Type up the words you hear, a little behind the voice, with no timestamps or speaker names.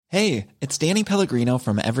Hey, it's Danny Pellegrino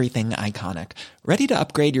from Everything Iconic. Ready to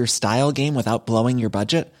upgrade your style game without blowing your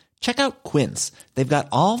budget? Check out Quince. They've got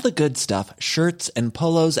all the good stuff, shirts and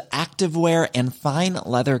polos, activewear, and fine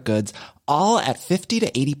leather goods, all at 50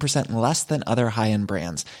 to 80% less than other high-end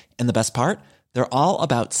brands. And the best part? They're all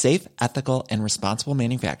about safe, ethical, and responsible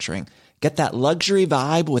manufacturing. Get that luxury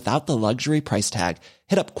vibe without the luxury price tag.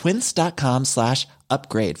 Hit up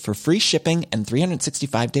quince.com/upgrade for free shipping and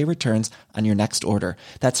 365-day returns on your next order.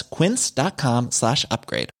 That's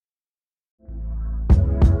quince.com/upgrade.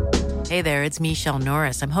 Hey there, it's Michelle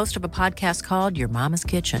Norris. I'm host of a podcast called Your Mama's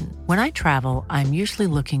Kitchen. When I travel, I'm usually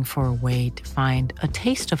looking for a way to find a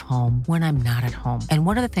taste of home when I'm not at home. And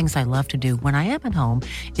one of the things I love to do when I am at home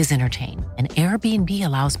is entertain. And Airbnb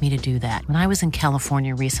allows me to do that. When I was in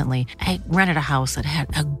California recently, I rented a house that had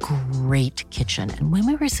a great kitchen. And when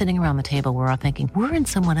we were sitting around the table, we're all thinking, we're in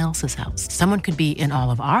someone else's house. Someone could be in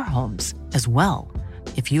all of our homes as well.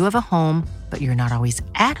 If you have a home, but you're not always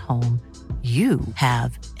at home, you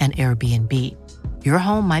have an Airbnb. Your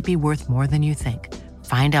home might be worth more than you think.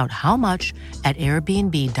 Find out how much at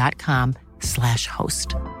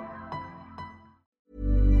airbnb.com/host.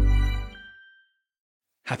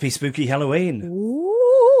 Happy spooky Halloween. Ooh.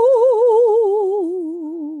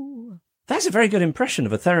 That's a very good impression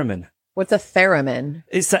of a theremin. What's a theremin?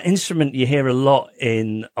 It's that instrument you hear a lot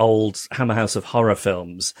in old Hammer House of Horror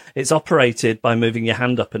films. It's operated by moving your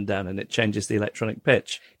hand up and down, and it changes the electronic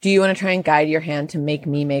pitch. Do you want to try and guide your hand to make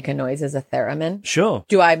me make a noise as a theremin? Sure.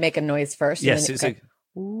 Do I make a noise first? Yes. It's okay.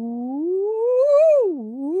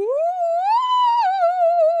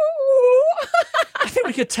 I think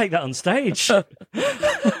we could take that on stage. So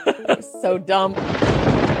dumb.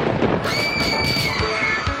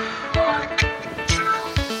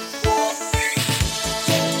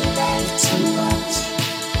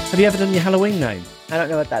 Have you ever done your Halloween name? I don't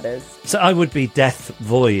know what that is. So I would be Death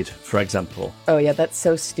Void, for example. Oh, yeah, that's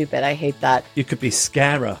so stupid. I hate that. You could be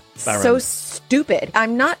Scarer Baron. So stupid.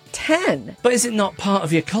 I'm not 10. But is it not part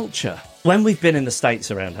of your culture? When we've been in the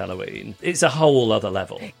States around Halloween, it's a whole other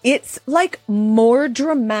level. It's like more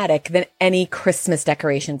dramatic than any Christmas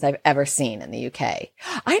decorations I've ever seen in the UK.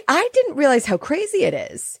 I didn't realize how crazy it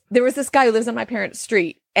is. There was this guy who lives on my parents'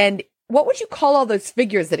 street, and what would you call all those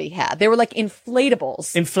figures that he had? They were like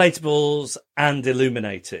inflatables. Inflatables and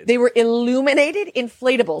illuminated. They were illuminated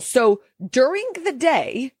inflatables. So during the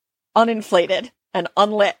day, uninflated and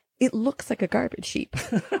unlit, it looks like a garbage heap.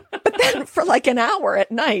 But then for like an hour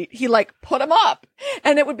at night, he like put them up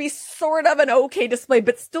and it would be sort of an okay display,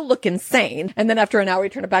 but still look insane. And then after an hour,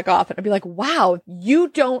 he'd turn it back off and I'd be like, wow, you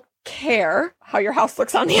don't care how your house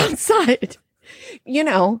looks on the outside. You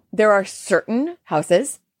know, there are certain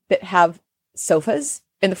houses that have sofas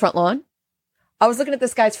in the front lawn. I was looking at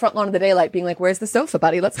this guy's front lawn in the daylight being like, where's the sofa,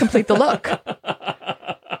 buddy? Let's complete the look.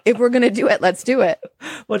 If we're going to do it, let's do it.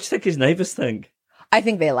 What do you think his neighbours think? I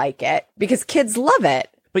think they like it because kids love it.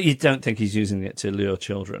 But you don't think he's using it to lure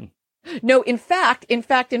children? No, in fact,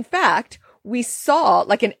 we saw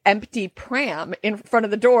like an empty pram in front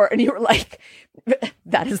of the door and you were like,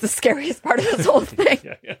 that is the scariest part of this whole thing.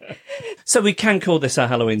 Yeah. So we can call this our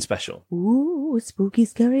Halloween special. Ooh, spooky,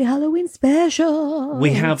 scary Halloween special.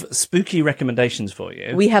 We have spooky recommendations for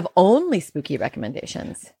you. We have only spooky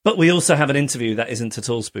recommendations. But we also have an interview that isn't at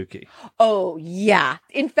all spooky. Oh, yeah.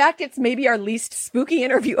 In fact, it's maybe our least spooky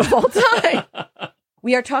interview of all time.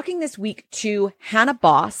 We are talking this week to Hannah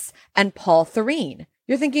Boss and Paul Thureen.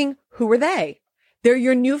 You're thinking, who are they? They're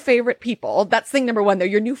your new favorite people. That's thing number one. They're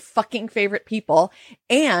your new fucking favorite people.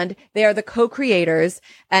 And they are the co-creators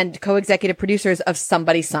and co-executive producers of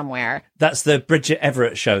Somebody Somewhere. That's the Bridget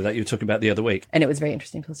Everett show that you were talking about the other week. And it was very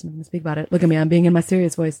interesting to listen to them speak about it. Look at me. I'm being in my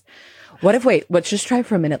serious voice. Let's just try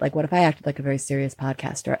for a minute. Like, what if I acted like a very serious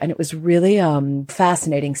podcaster? And it was really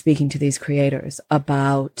fascinating speaking to these creators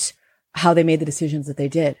about how they made the decisions that they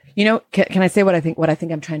did. You know, can I say what I think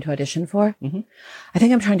I'm trying to audition for? Mm-hmm. I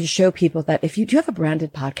think I'm trying to show people that do you have a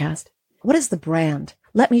branded podcast? What is the brand?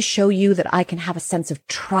 Let me show you that I can have a sense of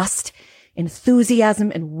trust,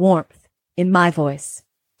 enthusiasm, and warmth in my voice.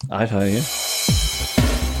 I tell you.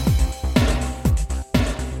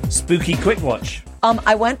 Spooky Quick Watch.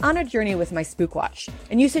 I went on a journey with my Spook Watch,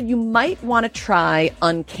 and you said you might want to try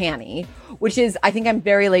Uncanny, which is, I think I'm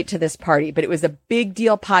very late to this party, but it was a big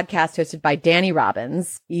deal podcast hosted by Danny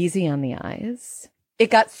Robbins. Easy on the eyes.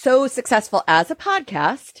 It got so successful as a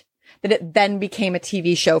podcast that it then became a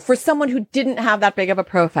TV show for someone who didn't have that big of a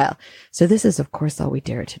profile. So this is, of course, all we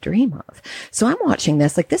dare to dream of. So I'm watching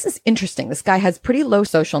this, like, this is interesting. This guy has pretty low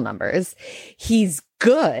social numbers. He's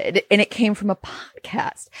good, and it came from a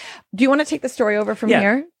podcast. Do you want to take the story over from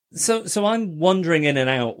here? So I'm wandering in and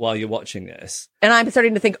out while you're watching this. And I'm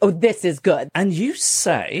starting to think, oh, this is good. And you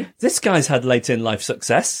say, this guy's had late in life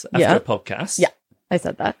success after a podcast. Yeah, I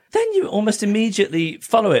said that. Then you almost immediately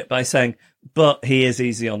follow it by saying, but he is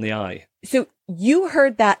easy on the eye. So you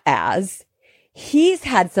heard that as he's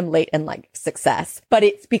had some late in life success, but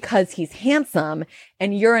it's because he's handsome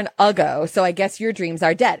and you're an uggo. So I guess your dreams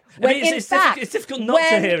are dead. When it's difficult not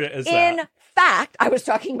to hear it as that. In fact, I was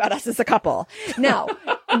talking about us as a couple. Now,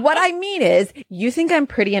 what I mean is you think I'm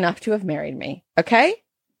pretty enough to have married me. Okay.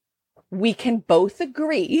 We can both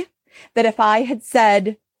agree that if I had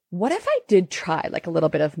said, what if I did try like a little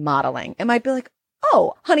bit of modeling? It might be like,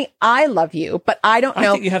 oh, honey, I love you, but I don't know.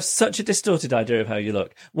 I think you have such a distorted idea of how you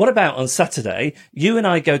look. What about on Saturday, you and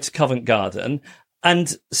I go to Covent Garden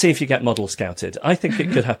and see if you get model scouted? I think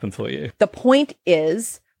it could happen for you. The point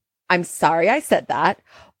is, I'm sorry I said that,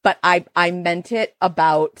 but I meant it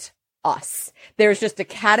about us. There's just a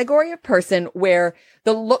category of person where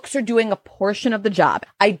the looks are doing a portion of the job.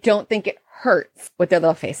 I don't think it hurts what their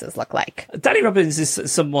little faces look like. Danny Robbins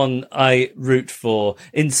is someone I root for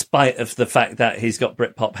in spite of the fact that he's got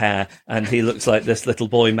Britpop hair and he looks like this little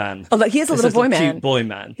boy man. Oh, look, he is a little boy man. Cute boy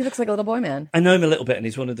man. He looks like a little boy man. I know him a little bit and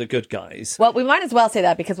he's one of the good guys. Well, we might as well say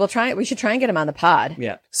that because we should try and get him on the pod.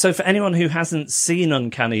 Yeah. So for anyone who hasn't seen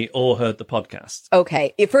Uncanny or heard the podcast.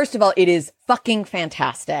 Okay. First of all, it is fucking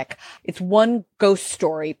fantastic. It's one ghost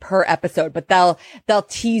story per episode, but they'll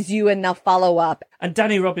tease you and they'll follow up. And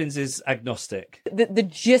Danny Robbins is agnostic. The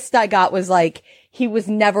gist I got was like, he was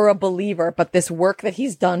never a believer, but this work that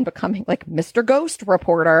he's done becoming like Mr. Ghost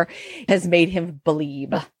Reporter has made him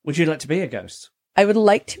believe. Would you like to be a ghost? I would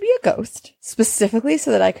like to be a ghost, specifically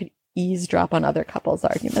so that I could eavesdrop on other couples'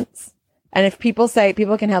 arguments. And if people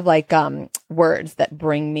can have like words that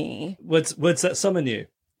bring me. Words that summon you.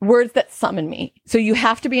 Words that summon me. So you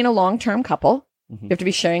have to be in a long-term couple. Mm-hmm. You have to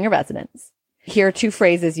be sharing a residence. Here are two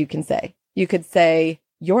phrases you can say. You could say,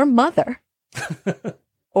 your mother.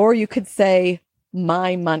 Or you could say,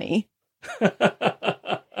 my money.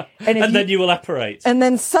 And then you will apparate. And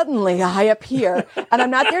then suddenly I appear. And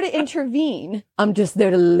I'm not there to intervene. I'm just there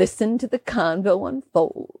to listen to the convo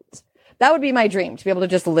unfold. That would be my dream, to be able to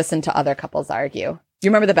just listen to other couples argue. Do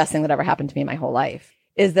you remember the best thing that ever happened to me in my whole life?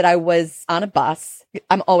 Is that I was on a bus.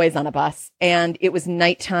 I'm always on a bus. And it was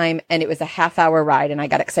nighttime and it was a half-hour ride. And I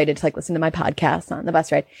got excited to like listen to my podcast on the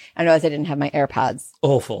bus ride. I realized I didn't have my AirPods.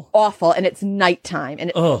 Awful. And it's nighttime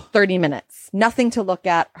and it's 30 minutes. Nothing to look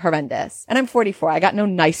at. Horrendous. And I'm 44. I got no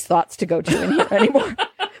nice thoughts to go to in here anymore.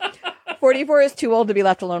 44 is too old to be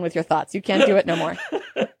left alone with your thoughts. You can't do it no more.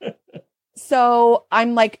 So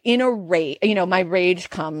I'm like in a rage. You know, my rage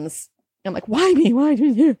comes. I'm like, why me? Why do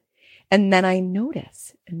you? And then I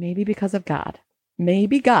notice, and maybe because of God,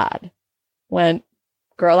 maybe God went,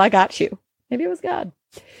 girl, I got you. Maybe it was God.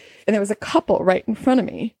 And there was a couple right in front of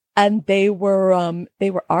me and they were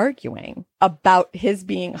arguing about his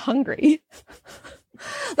being hungry.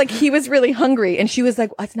 Like he was really hungry. And she was like,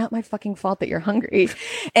 well, it's not my fucking fault that you're hungry.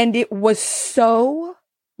 And it was so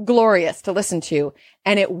glorious to listen to.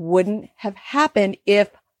 And it wouldn't have happened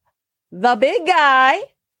if the big guy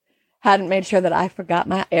hadn't made sure that I forgot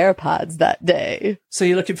my AirPods that day. So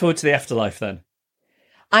you're looking forward to the afterlife then?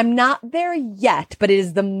 I'm not there yet, but it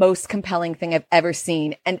is the most compelling thing I've ever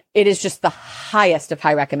seen. And it is just the highest of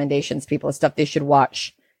high recommendations. People of stuff they should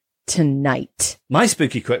watch tonight. My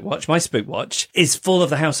spooky quick watch, my spook watch, is Fall of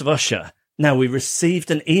the House of Usher. Now, we received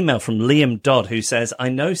an email from Liam Dodd who says, I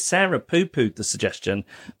know Sarah poo-pooed the suggestion,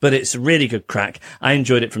 but it's a really good crack. I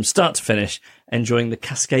enjoyed it from start to finish, enjoying the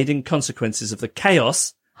cascading consequences of the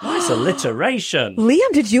chaos. Nice alliteration.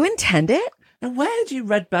 Liam, did you intend it? Now, where had you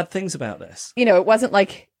read bad things about this? You know, it wasn't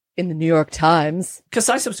like in the New York Times. Because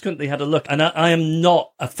I subsequently had a look, and I am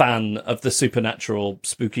not a fan of the supernatural,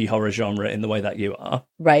 spooky horror genre in the way that you are.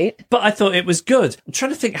 Right. But I thought it was good. I'm trying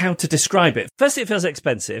to think how to describe it. Firstly, it feels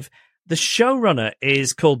expensive. The showrunner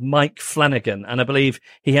is called Mike Flanagan, and I believe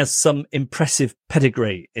he has some impressive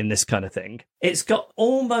pedigree in this kind of thing. It's got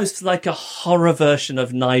almost like a horror version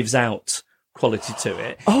of Knives Out quality to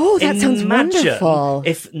it. Oh, that sounds wonderful.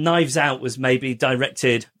 If Knives Out was maybe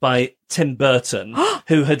directed by Tim Burton,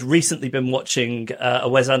 who had recently been watching a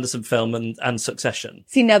Wes Anderson film and Succession.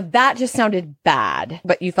 See, now that just sounded bad,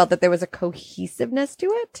 but you felt that there was a cohesiveness to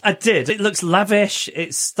it? I did. It looks lavish,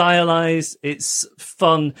 it's stylized, it's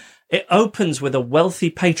fun. It opens with a wealthy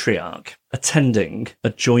patriarch attending a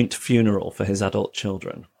joint funeral for his adult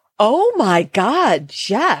children. Oh my God,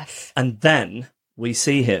 Jeff. And then we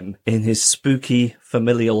see him in his spooky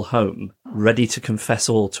familial home, ready to confess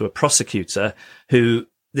all to a prosecutor who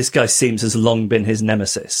this guy seems has long been his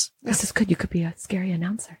nemesis. This is good. You could be a scary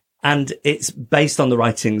announcer. And it's based on the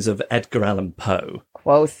writings of Edgar Allan Poe.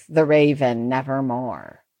 Quoth the raven,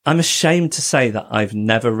 nevermore. I'm ashamed to say that I've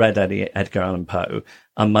never read any Edgar Allan Poe,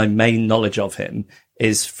 and my main knowledge of him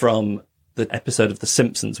is from the episode of The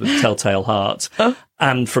Simpsons with Telltale Heart,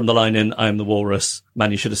 and from the line in I Am the Walrus,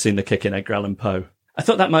 man, you should have seen the kick in Edgar Allan Poe. I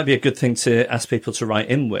thought that might be a good thing to ask people to write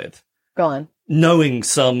in with. Go on. Knowing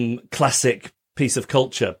some classic piece of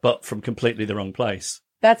culture, but from completely the wrong place.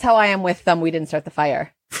 That's how I am with We Didn't Start the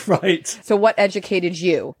Fire. Right. So what educated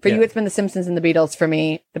you? For you, it's been The Simpsons and the Beatles. For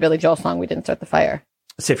me, the Billy Joel song, We Didn't Start the Fire.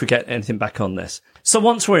 See if we get anything back on this. So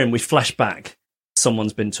once we're in, we flash back.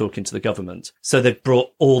 Someone's been talking to the government. So they've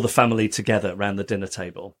brought all the family together around the dinner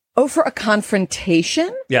table. Oh, for a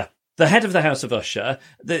confrontation? Yeah. The head of the House of Usher,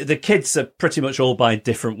 the kids are pretty much all by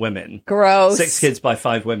different women. Gross. 6 kids by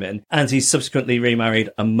 5 women. And he's subsequently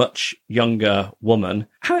remarried a much younger woman.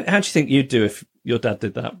 How do you think you'd do if your dad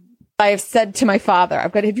did that? I have said to my father,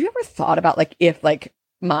 have you ever thought about if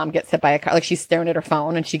mom gets hit by a car, she's staring at her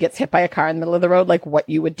phone and she gets hit by a car in the middle of the road, what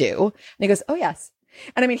you would do? And he goes, oh, yes.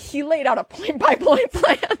 And I mean, he laid out a point-by-point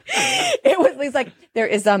plan. He's like,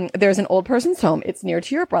 there's an old person's home. It's near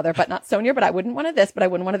to your brother, but not so near, but I wouldn't want this, but I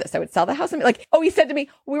wouldn't want this. I would sell the house. And he said to me,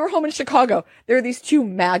 we were home in Chicago. There are these 2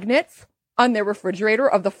 magnets on their refrigerator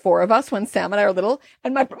of the 4 of us when Sam and I are little.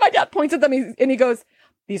 And my dad points at them and he goes,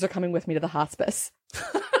 these are coming with me to the hospice.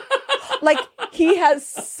 He has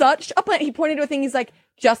such a plan. He pointed to a thing. He's like,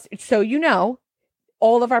 just so you know,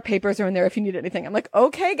 all of our papers are in there if you need anything. I'm like,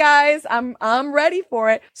 okay, guys, I'm ready for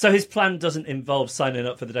it. So his plan doesn't involve signing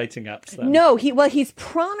up for the dating apps then? No, he's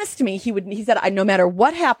promised me he said, no matter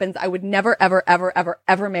what happens, I would never, ever, ever, ever,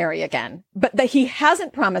 ever marry again. But that he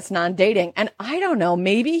hasn't promised non-dating. And I don't know,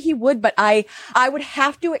 maybe he would, but I would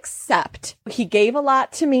have to accept he gave a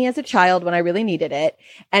lot to me as a child when I really needed it.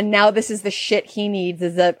 And now this is the shit he needs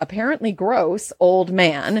as a apparently gross old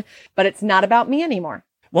man, but it's not about me anymore.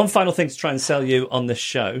 One final thing to try and sell you on this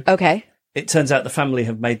show. Okay. It turns out the family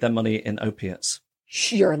have made their money in opiates.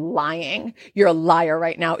 You're lying. You're a liar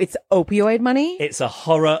right now. It's opioid money? It's a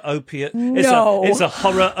horror opiate. No. It's a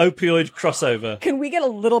horror opioid crossover. Can we get a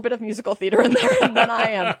little bit of musical theater in there and then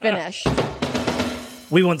I am finished?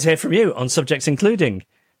 We want to hear from you on subjects including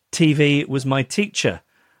TV was my teacher,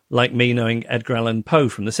 like me knowing Edgar Allan Poe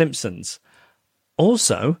from The Simpsons.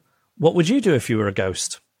 Also, what would you do if you were a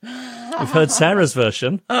ghost? We've heard Sarah's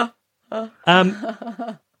version. Apart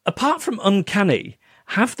from Uncanny,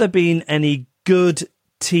 have there been any good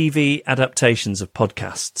TV adaptations of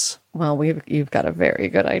podcasts? Well, you've got a very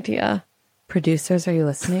good idea. Producers, are you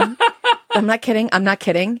listening? I'm not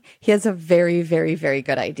kidding. He has a very, very, very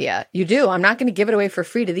good idea. You do. I'm not going to give it away for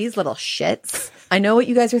free to these little shits. I know what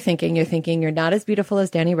you guys are thinking. You're thinking you're not as beautiful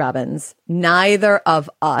as Danny Robbins. Neither of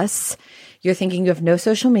us. You're thinking you have no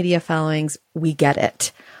social media followings. We get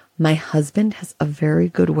it. My husband has a very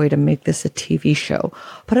good way to make this a TV show.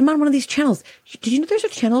 Put him on one of these channels. Did you know there's a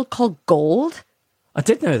channel called Gold? I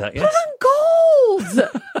did know that, yes. Put it on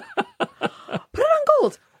Gold! Put it on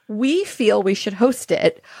Gold. We feel we should host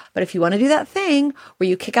it. But if you want to do that thing where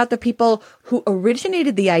you kick out the people who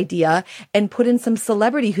originated the idea and put in some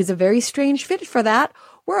celebrity who's a very strange fit for that,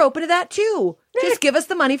 we're open to that too. Yeah. Just give us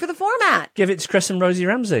the money for the format. Give it to Chris and Rosie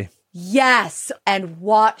Ramsey. Yes, and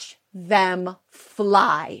watch them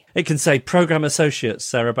fly. It can say Program Associates,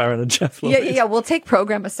 Sarah Barron and Jeff Lloyd. Yeah, we'll take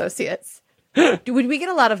Program Associates. Would we get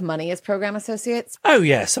a lot of money as Program Associates? Oh,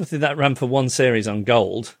 yeah, something that ran for one series on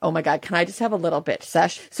Gold. Oh, my God, can I just have a little bitch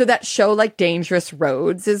sesh? So that show like Dangerous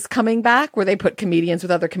Roads is coming back, where they put comedians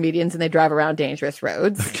with other comedians and they drive around dangerous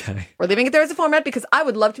roads. Okay. We're leaving it there as a format because I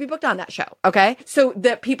would love to be booked on that show, okay? So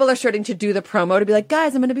that people are starting to do the promo to be like,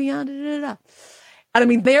 guys, I'm going to be on da-da-da-da. And I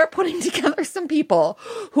mean, they're putting together some people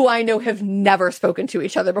who I know have never spoken to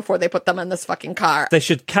each other before they put them in this fucking car. They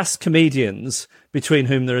should cast comedians between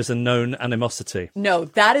whom there is a known animosity. No,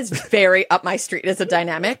 that is very up my street as a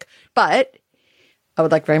dynamic. But I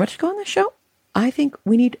would like very much to go on this show. I think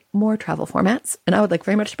we need more travel formats, and I would like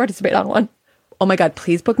very much to participate on one. Oh my God,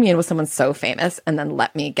 please book me in with someone so famous and then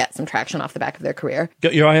let me get some traction off the back of their career.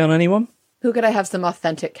 Got your eye on anyone? Who could I have some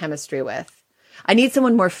authentic chemistry with? I need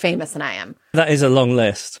someone more famous than I am. That is a long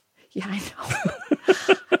list. Yeah, I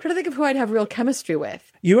know. I'm trying to think of who I'd have real chemistry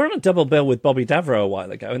with. You were on a double bill with Bobby Davro a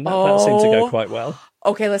while ago, and that seemed to go quite well.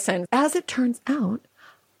 Okay, listen. As it turns out,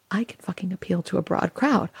 I can fucking appeal to a broad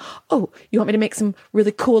crowd. Oh, you want me to make some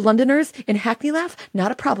really cool Londoners in Hackney laugh?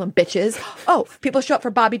 Not a problem, bitches. Oh, people show up for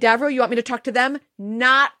Bobby Davro. You want me to talk to them?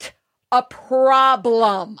 Not a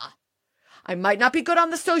problem. I might not be good on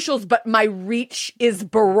the socials, but my reach is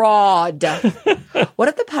broad. What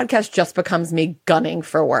if the podcast just becomes me gunning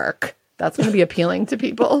for work? That's going to be appealing to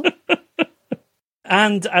people.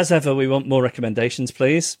 And as ever, we want more recommendations,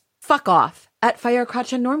 please. Fuck off at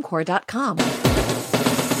firecrotchandnormcore.com.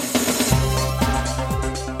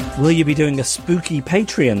 Will you be doing a spooky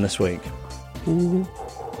Patreon this week? Ooh.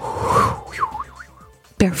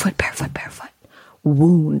 Barefoot, barefoot, barefoot.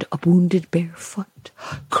 A wounded barefoot,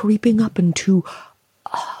 creeping up into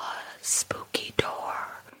a spooky door.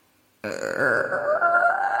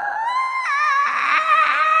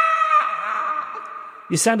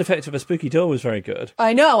 Your sound effect of a spooky door was very good.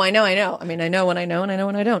 I know. I mean, I know when I know and I know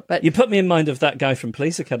when I don't. But you put me in mind of that guy from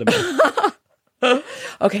Police Academy.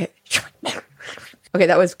 Okay. Okay,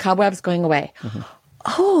 that was cobwebs going away. Mm-hmm.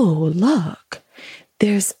 Oh, look.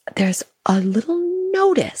 There's a little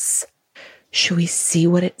notice. Should we see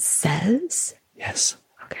what it says? Yes.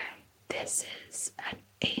 Okay. This is an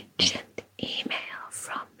ancient email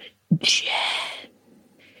from Jen.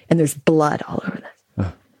 And there's blood all over this.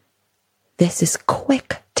 This is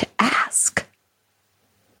quick to ask.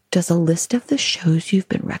 Does a list of the shows you've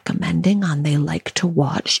been recommending on They Like to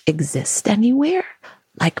Watch exist anywhere?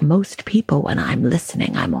 Like most people, when I'm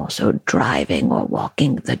listening, I'm also driving or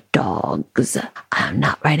walking the dogs. I'm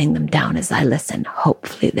not writing them down as I listen.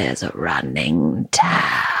 Hopefully there's a running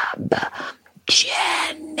tab.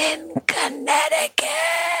 Jen in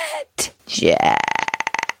Connecticut. Jen.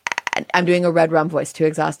 I'm doing a red rum voice. Too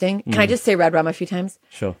exhausting? Can I just say red rum a few times?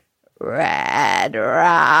 Sure. Red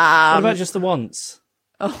rum. What about just the once?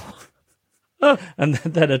 Oh. And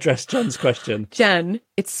then address Jen's question. Jen,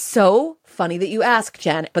 it's so funny that you ask,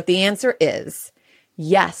 Jen, but the answer is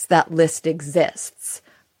yes, that list exists,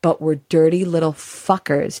 but we're dirty little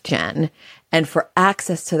fuckers, Jen. And for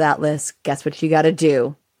access to that list, guess what you got to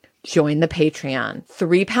do? Join the Patreon.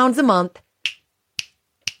 £3 a month.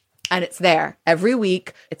 And it's there every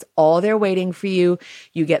week. It's all there waiting for you.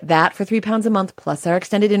 You get that for £3 a month, plus our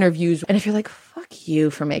extended interviews. And if you're like, fuck you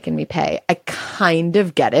for making me pay, I kind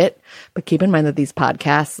of get it. But keep in mind that these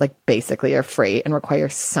podcasts, like, basically are free and require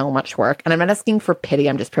so much work. And I'm not asking for pity.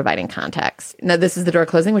 I'm just providing context. Now, this is the door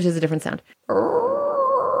closing, which is a different sound.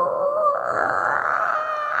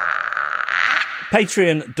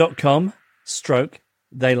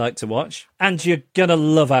 Patreon.com/They Like to Watch. And you're going to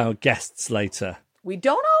love our guests later. We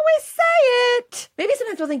don't always say it. Maybe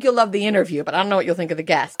sometimes we'll think you'll love the interview, but I don't know what you'll think of the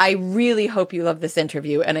guests. I really hope you love this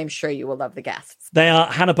interview, and I'm sure you will love the guests. They are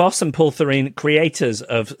Hannah Boss and Paul Thureen, creators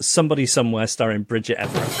of Somebody Somewhere starring Bridget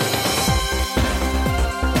Everett.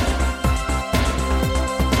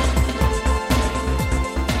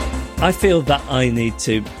 I feel that I need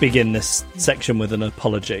to begin this section with an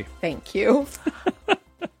apology. Thank you.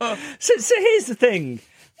 So here's the thing.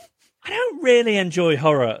 I don't really enjoy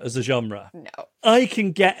horror as a genre. No. I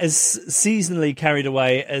can get as seasonally carried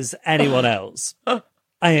away as anyone else.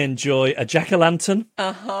 I enjoy a jack-o'-lantern.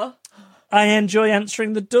 Uh-huh. I enjoy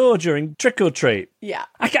answering the door during trick or treat. Yeah.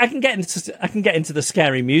 I can get into the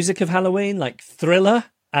scary music of Halloween, like Thriller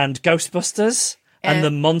and Ghostbusters and the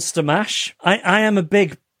Monster Mash. I am a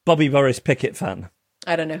big Bobby Boris Pickett fan.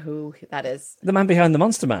 I don't know who that is. The man behind the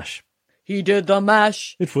Monster Mash. He did the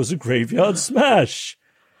mash. It was a graveyard smash.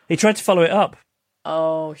 He tried to follow it up.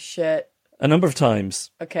 Oh, shit. A number of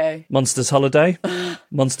times. Okay. Monster's Holiday,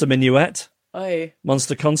 Monster Minuet, Oy.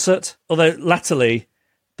 Monster Concert. Although latterly,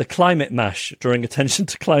 the Climate Mash, drawing attention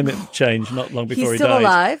to climate change not long before he died. He's still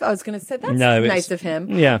alive? I was going to say, that's nice of him.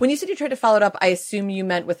 Yeah. When you said you tried to follow it up, I assume you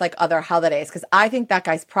meant with like other holidays, because I think that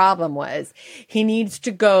guy's problem was he needs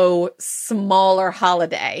to go smaller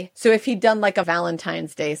holiday. So if he'd done like a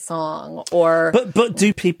Valentine's Day song or... But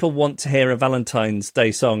do people want to hear a Valentine's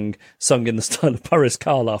Day song sung in the style of Boris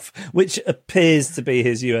Karloff, which appears to be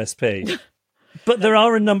his USP? But there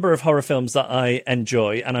are a number of horror films that I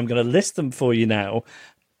enjoy, and I'm going to list them for you now,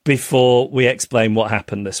 before we explain what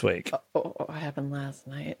happened this week. What happened last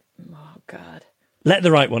night? Oh, God. Let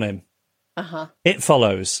the right one in. Uh-huh. It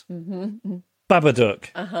Follows. Mm-hmm. Babadook.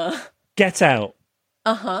 Uh-huh. Get Out.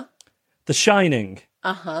 Uh-huh. The Shining.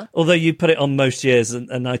 Uh-huh. Although you put it on most years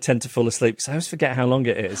and I tend to fall asleep because I always forget how long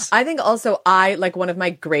it is. I think also one of my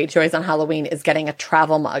great joys on Halloween is getting a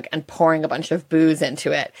travel mug and pouring a bunch of booze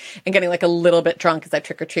into it and getting like a little bit drunk as I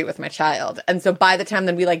trick or treat with my child. And so by the time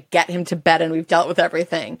then we like get him to bed and we've dealt with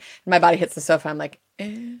everything, and my body hits the sofa, I'm like,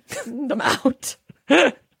 I'm out.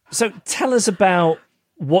 So tell us about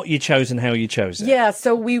what you chose and how you chose it. Yeah,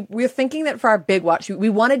 so we're thinking that for our big watch, we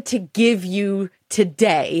wanted to give you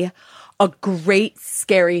today a great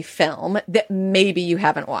scary film that maybe you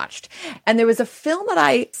haven't watched. And there was a film that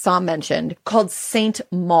I saw mentioned called Saint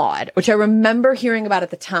Maud, which I remember hearing about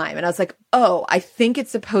at the time. And I was like, oh, I think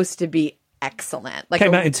it's supposed to be excellent. Like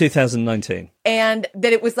Came out in 2019. And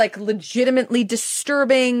that it was like legitimately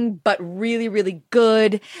disturbing, but really, really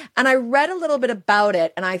good. And I read a little bit about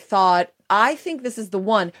it and I thought, I think this is the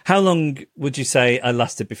one. How long would you say I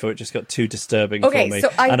lasted before it just got too disturbing for me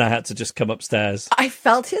and I had to just come upstairs? I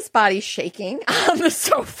felt his body shaking on the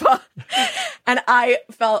sofa and I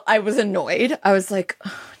felt I was annoyed. I was like,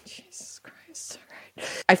 oh, Jesus Christ. All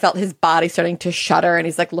right. I felt his body starting to shudder and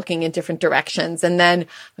he's like looking in different directions. And then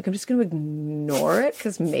like, I'm just going to ignore it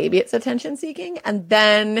because maybe it's attention seeking. And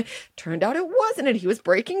then turned out it wasn't and he was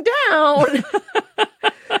breaking down.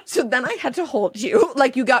 So then I had to hold you.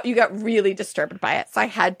 Like you got really disturbed by it. So I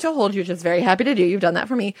had to hold you, which is very happy to do. You've done that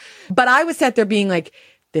for me. But I was sat there being like,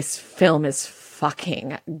 this film is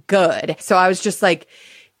fucking good. So I was just like,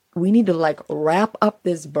 we need to like wrap up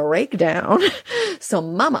this breakdown so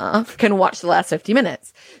mama can watch the last 50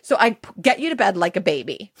 minutes. So I get you to bed like a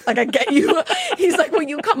baby. Like I get you. He's like, will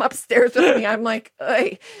you come upstairs with me? I'm like,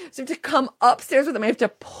 hey. So I have to come upstairs with him. I have to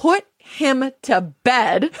put him to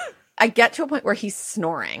bed. I get to a point where he's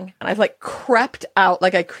snoring and I've like crept out,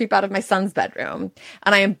 like I creep out of my son's bedroom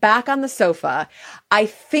and I am back on the sofa. I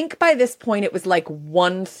think by this point it was like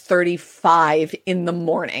 1:35 in the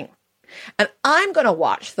morning and I'm going to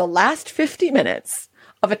watch the last 50 minutes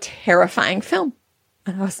of a terrifying film.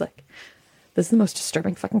 And I was like, this is the most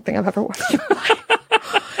disturbing fucking thing I've ever watched in my life.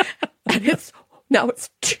 And now it's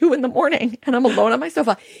 2 in the morning and I'm alone on my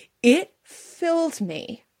sofa. It filled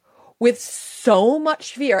me with so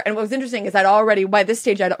much fear. And what was interesting is by this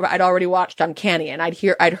stage, I'd already watched Uncanny and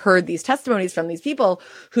I'd heard these testimonies from these people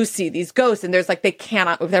who see these ghosts and there's like, they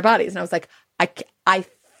cannot move their bodies. And I was like, I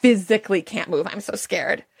physically can't move. I'm so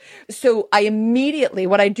scared. So I immediately,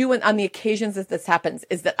 what I do on the occasions that this happens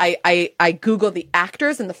is that I Google the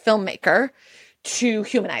actors and the filmmaker to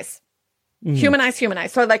humanize. Humanize.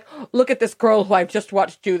 So I like look at this girl who I've just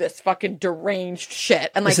watched do this fucking deranged shit.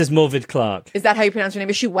 And like, this is Morvid Clark. Is that how you pronounce her name?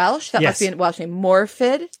 Is she Welsh? That yes. must be a Welsh name.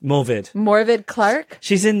 Morvid Clark.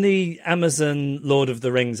 She's in the Amazon Lord of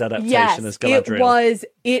the Rings adaptation as Galadriel.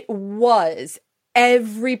 It was.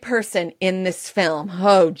 Every person in this film,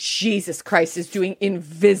 oh Jesus Christ, is doing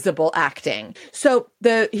invisible acting. So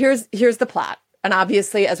here's the plot. And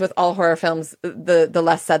obviously, as with all horror films, the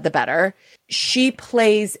less said, the better. She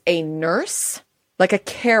plays a nurse, like a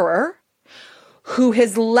carer, who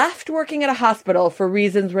has left working at a hospital for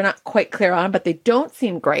reasons we're not quite clear on, but they don't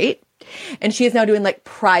seem great. And she is now doing like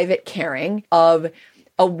private caring of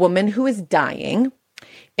a woman who is dying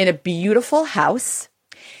in a beautiful house.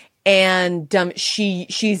 And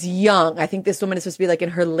she's young. I think this woman is supposed to be like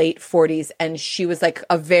in her late 40s. And she was like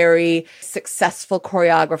a very successful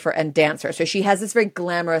choreographer and dancer. So she has this very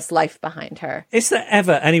glamorous life behind her. Is there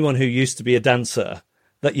ever anyone who used to be a dancer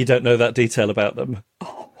that you don't know that detail about them?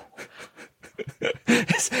 Oh.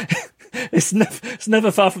 It's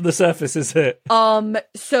never far from the surface, is it?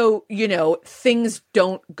 So, things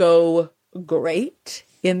don't go great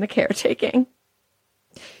in the caretaking.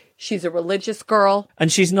 She's a religious girl.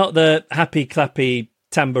 And she's not the happy, clappy,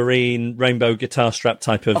 tambourine, rainbow guitar strap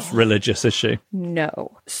type of religious, is she?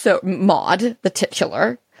 No. So Maud, the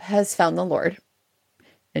titular, has found the Lord.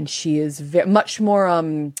 And she is much more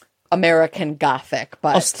American Gothic.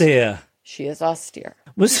 But austere. She is austere.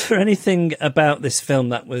 Was there anything about this film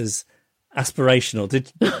that was aspirational?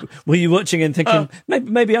 Were you watching and thinking,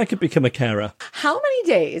 maybe I could become a carer? How many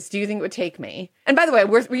days do you think it would take me? And by the way,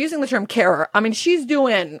 we're using the term carer. I mean, she's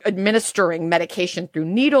administering medication through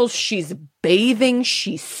needles. She's bathing.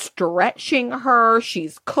 She's stretching her.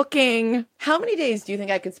 She's cooking. How many days do you think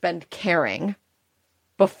I could spend caring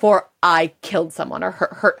before I killed someone or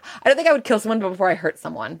hurt? I don't think I would kill someone before I hurt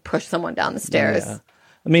someone, push someone down the stairs. Yeah.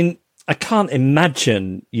 I mean, I can't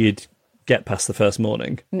imagine you'd get past the first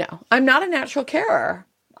morning. No, I'm not a natural carer.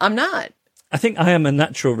 I'm not. I think I am a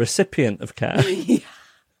natural recipient of care.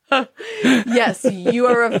 Yes, you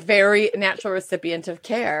are a very natural recipient of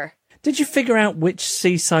care. Did you figure out which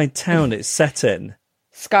seaside town it's set in?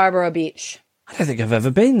 Scarborough Beach. I don't think I've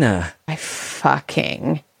ever been there. I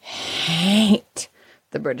fucking hate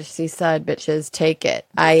the British seaside, bitches. Take it.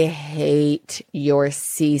 I hate your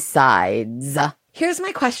seasides. Here's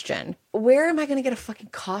my question. Where am I going to get a fucking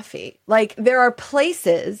coffee? Like, there are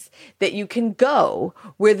places that you can go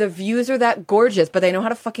where the views are that gorgeous, but they know how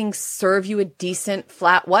to fucking serve you a decent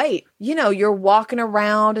flat white. You're walking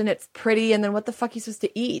around and it's pretty, and then what the fuck are you supposed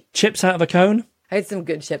to eat? Chips out of a cone? I had some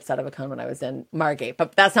good chips out of a cone when I was in Margate,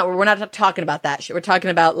 but we're not talking about that shit. We're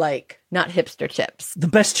talking about, like, not hipster chips. The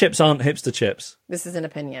best chips aren't hipster chips. This is an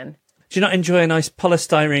opinion. Do you not enjoy a nice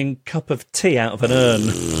polystyrene cup of tea out of an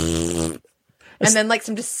urn? And then like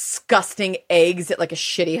some disgusting eggs at like a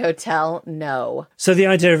shitty hotel. No. So the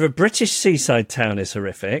idea of a British seaside town is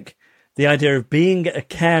horrific. The idea of being a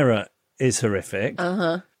carer is horrific.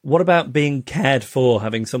 What about being cared for,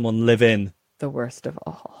 having someone live in? The worst of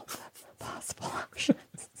all possible options.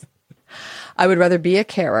 I would rather be a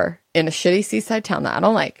carer in a shitty seaside town that I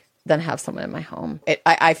don't like than have someone in my home.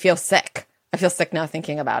 I feel sick. I feel sick now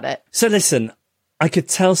thinking about it. So listen, I could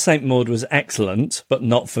tell St. Maud was excellent, but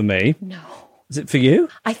not for me. No. Is it for you?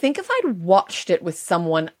 I think if I'd watched it with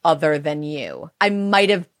someone other than you, I might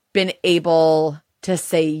have been able to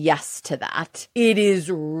say yes to that. It is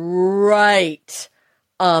right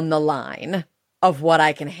on the line of what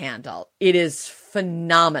I can handle. It is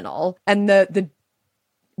phenomenal. And the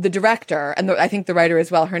director, and I think the writer as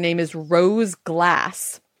well, her name is Rose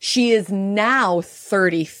Glass. She is now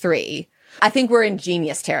 33. I think we're in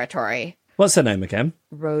genius territory. What's her name again?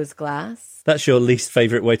 Rose Glass. That's your least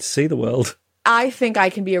favourite way to see the world. I think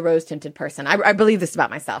I can be a rose-tinted person. I believe this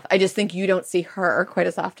about myself. I just think you don't see her quite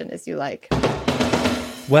as often as you like.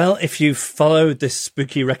 Well, if you followed this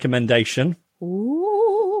spooky recommendation...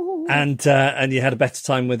 Ooh. And you had a better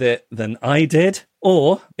time with it than I did.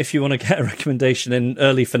 Or if you want to get a recommendation in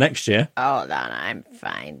early for next year. Hold on, I'm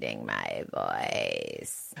finding my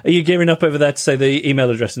voice. Are you gearing up over there to say the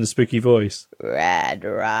email address in the spooky voice? Red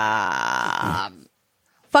Rum.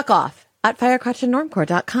 Fuck off at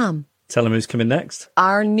firecrotchandnormcore.com. Tell them who's coming next.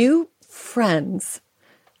 Our new friends.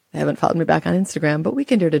 They haven't followed me back on Instagram, but we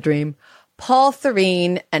can dare to dream. Paul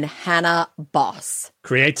Thureen and Hannah Boss.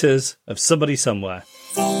 Creators of Somebody Somewhere.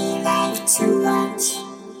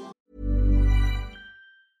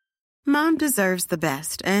 Mom deserves the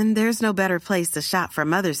best, and there's no better place to shop for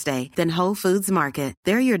Mother's Day than Whole Foods Market.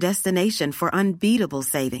 They're your destination for unbeatable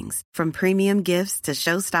savings, from premium gifts to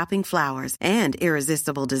show-stopping flowers and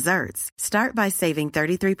irresistible desserts. Start by saving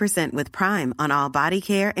 33% with Prime on all body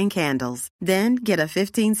care and candles. Then get a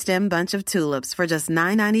 15-stem bunch of tulips for just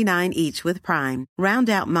 $9.99 each with Prime. Round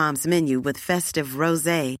out Mom's menu with festive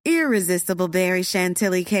rosé, irresistible berry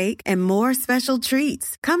chantilly cake, and more special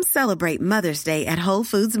treats. Come celebrate Mother's Day at Whole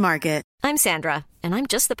Foods Market. I'm Sandra, and I'm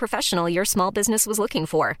just the professional your small business was looking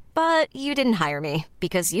for. But you didn't hire me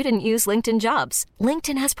because you didn't use LinkedIn Jobs.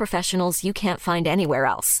 LinkedIn has professionals you can't find anywhere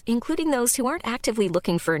else, including those who aren't actively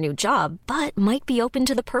looking for a new job, but might be open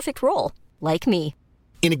to the perfect role, like me.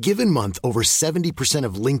 In a given month, over 70%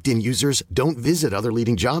 of LinkedIn users don't visit other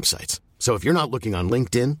leading job sites. So if you're not looking on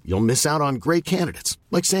LinkedIn, you'll miss out on great candidates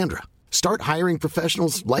like Sandra. Start hiring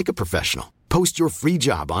professionals like a professional. Post your free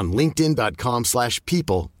job on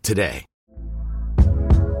linkedin.com/people today.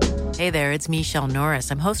 Hey there, it's Michelle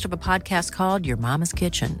Norris. I'm host of a podcast called Your Mama's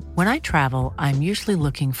Kitchen. When I travel, I'm usually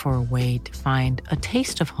looking for a way to find a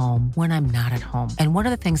taste of home when I'm not at home. And one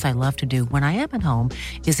of the things I love to do when I am at home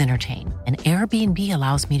is entertain. And Airbnb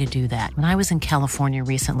allows me to do that. When I was in California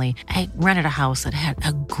recently, I rented a house that had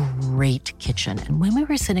a great kitchen. And when we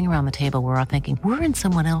were sitting around the table, we're all thinking, we're in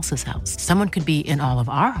someone else's house. Someone could be in all of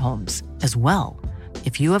our homes as well.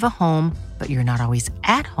 If you have a home, but you're not always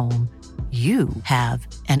at home, you have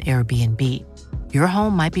an Airbnb. Your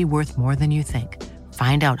home might be worth more than you think.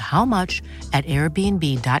 Find out how much at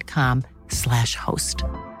airbnb.com/host.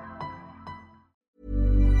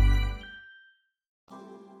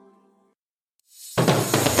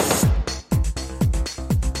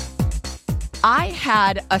 I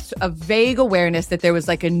had a vague awareness that there was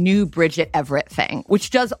like a new Bridget Everett thing,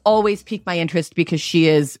 which does always pique my interest because she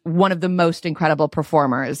is one of the most incredible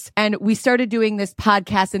performers. And we started doing this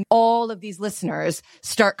podcast and all of these listeners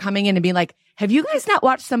start coming in and being like, have you guys not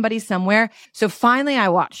watched Somebody Somewhere? So finally I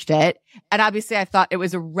watched it. And obviously I thought it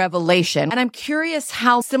was a revelation. And I'm curious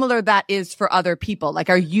how similar that is for other people. Like,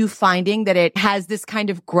 are you finding that it has this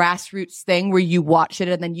kind of grassroots thing where you watch it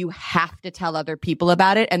and then you have to tell other people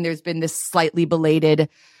about it? And there's been this slightly belated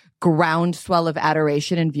groundswell of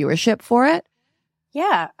adoration and viewership for it?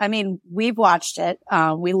 Yeah. I mean, we've watched it.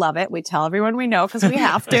 We love it. We tell everyone we know because we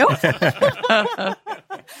have to.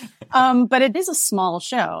 But it is a small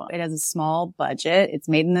show. It has a small budget. It's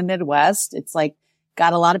made in the Midwest. It's like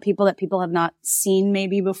got a lot of people that people have not seen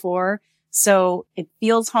maybe before. So it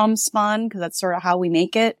feels homespun because that's sort of how we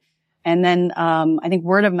make it. And then, I think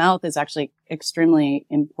word of mouth is actually extremely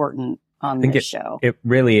important on this show. It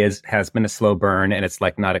really has been a slow burn, and it's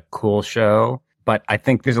like not a cool show. But I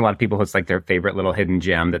think there's a lot of people who it's like their favorite little hidden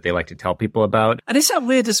gem that they like to tell people about. And isn't that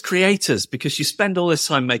weird as creators? Because you spend all this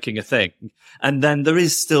time making a thing, and then there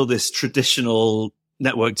is still this traditional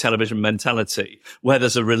network television mentality where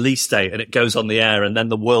there's a release date and it goes on the air and then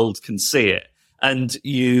the world can see it. And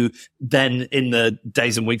you then in the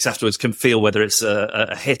days and weeks afterwards can feel whether it's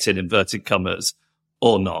a hit in inverted commas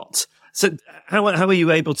or not. So how are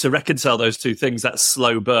you able to reconcile those two things, that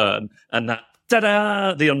slow burn and that,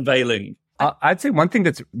 ta-da, the unveiling? I'd say one thing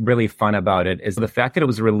that's really fun about it is the fact that it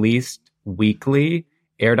was released weekly,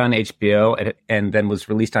 aired on HBO, and then was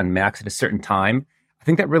released on Max at a certain time. I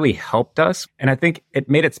think that really helped us. And I think it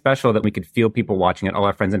made it special that we could feel people watching it. All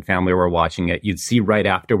our friends and family were watching it. You'd see right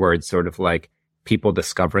afterwards sort of like people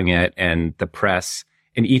discovering it and the press.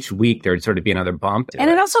 And each week there'd sort of be another bump. And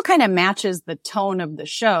it also kind of matches the tone of the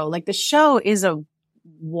show. Like the show is a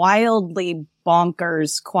wildly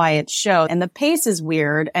bonkers, quiet show. And the pace is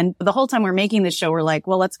weird. And the whole time we're making the show, we're like,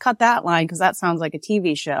 well, let's cut that line because that sounds like a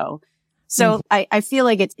TV show. So I feel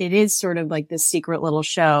like it is sort of like this secret little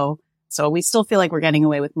show. So we still feel like we're getting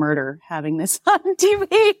away with murder having this on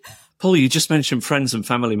TV. Paul, you just mentioned friends and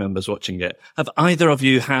family members watching it. Have either of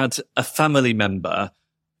you had a family member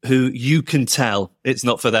who you can tell it's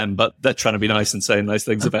not for them, but they're trying to be nice and saying nice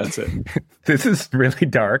things about it? This is really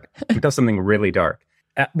dark. It does something really dark.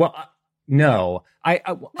 No, I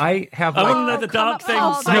have. I like, want to know the dark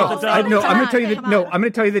things. No, The dark. I'm going to tell you. I'm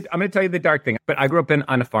going to tell you the dark thing. But I grew up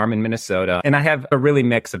on a farm in Minnesota, and I have a really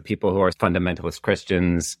mix of people who are fundamentalist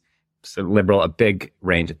Christians, so liberal, a big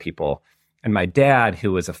range of people. And my dad,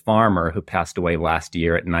 who was a farmer who passed away last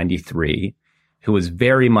year at 93, who was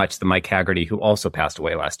very much the Mike Haggerty, who also passed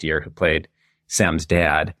away last year, who played Sam's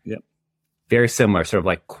dad. Yep. Very similar, sort of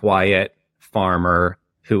like quiet farmer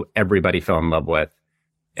who everybody fell in love with.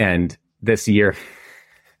 And this year,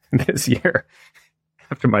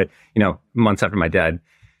 after months after my dad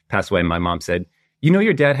passed away, my mom said,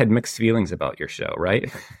 your dad had mixed feelings about your show,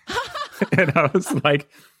 right? And I was like,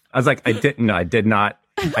 I did not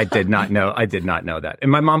know that.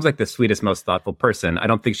 And my mom's like the sweetest, most thoughtful person. I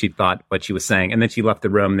don't think she thought what she was saying. And then she left the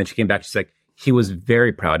room and then she came back. She's like, he was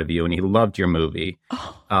very proud of you and he loved your movie.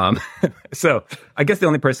 So I guess the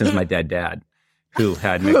only person is my dad who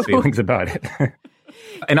had mixed feelings about it.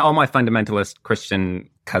 And all my fundamentalist Christian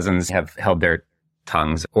cousins have held their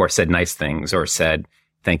tongues or said nice things or said,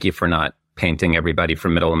 thank you for not painting everybody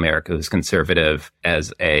from middle America who's conservative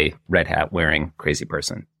as a red hat wearing crazy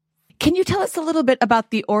person. Can you tell us a little bit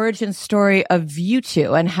about the origin story of you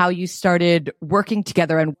two and how you started working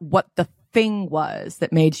together and what the thing was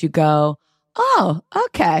that made you go, oh,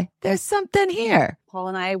 okay, there's something here? Paul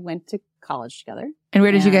and I went to college together. And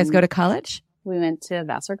where did you guys go to college? We went to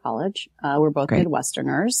Vassar College. We're both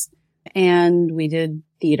Midwesterners, and we did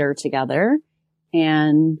theater together,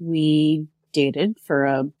 and we dated for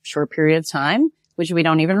a short period of time, which we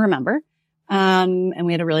don't even remember. And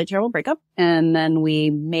we had a really terrible breakup, and then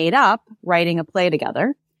we made up writing a play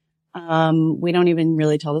together. We don't even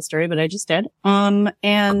really tell the story, but I just did. And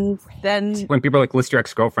then when people are like, list your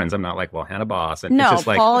ex-girlfriends, I'm not like, well, Hannah Boss. And no, it's just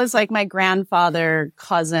like, Paul is like my grandfather,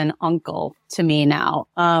 cousin, uncle to me now.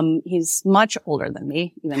 He's much older than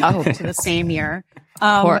me, even to the same year.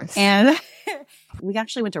 Of course. And we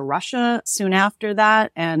actually went to Russia soon after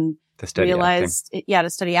that and to study to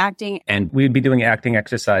study acting. And we'd be doing acting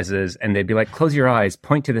exercises and they'd be like, close your eyes,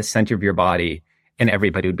 point to the center of your body. And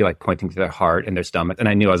everybody would be like pointing to their heart and their stomach. And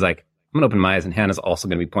I knew I was like, I'm going to open my eyes and Hannah's also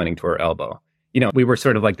going to be pointing to her elbow. We were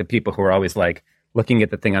sort of like the people who were always like looking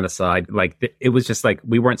at the thing on the side. Like it was just like,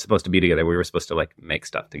 we weren't supposed to be together. We were supposed to like make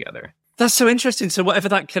stuff together. That's so interesting. So whatever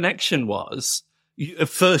that connection was, at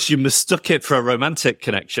first you mistook it for a romantic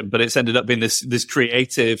connection, but it's ended up being this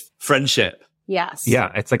creative friendship. Yes.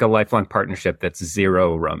 Yeah. It's like a lifelong partnership that's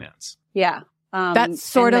zero romance. Yeah. That's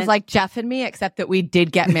sort of like Jeff and me, except that we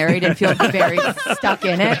did get married and feel very stuck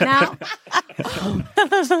in it now.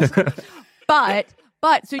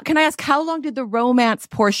 But so can I ask, how long did the romance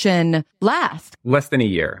portion last? Less than a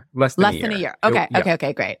year. Less than a year. Okay.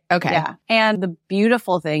 Okay, great. Okay. Yeah. And the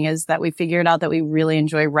beautiful thing is that we figured out that we really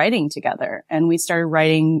enjoy writing together. And we started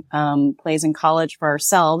writing plays in college for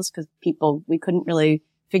ourselves because we couldn't really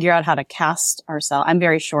figure out how to cast ourselves. I'm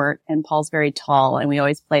very short and Paul's very tall, and we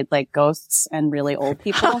always played like ghosts and really old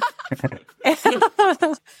people.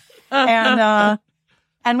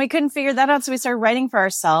 And we couldn't figure that out. So we started writing for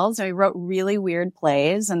ourselves and we wrote really weird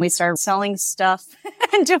plays and we started selling stuff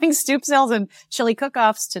and doing stoop sales and chili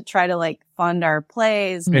cook-offs to try to like fund our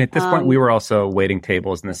plays. And at this point, we were also waiting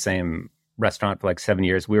tables in the same restaurant for like 7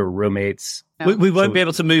 years. We were roommates. We won't be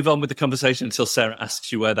able to move on with the conversation until Sarah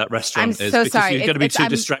asks you where that restaurant is. So because sorry. You're going to be too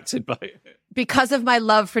distracted by it. Because of my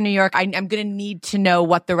love for New York, I'm going to need to know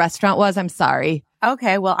what the restaurant was. I'm sorry.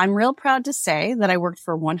 Okay. Well, I'm real proud to say that I worked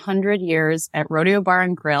for 100 years at Rodeo Bar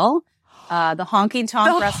and Grill. The Honky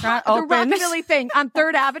Tonk restaurant opened. The Rockabilly thing on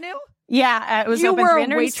 3rd Avenue? Yeah. It was open. You were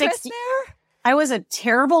a waitress there? I was a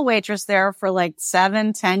terrible waitress there for like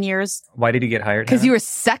 7-10 years. Why did you get hired? Because you were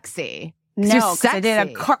sexy. No, because I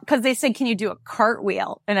did because they said, can you do a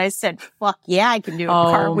cartwheel? And I said, fuck yeah, I can do a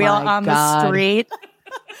cartwheel on the street.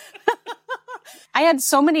 I had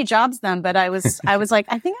so many jobs then, but I was like,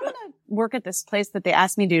 I think I'm going to work at this place that they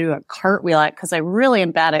asked me to do a cartwheel at, because I really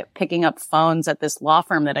am bad at picking up phones at this law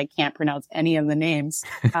firm that I can't pronounce any of the names.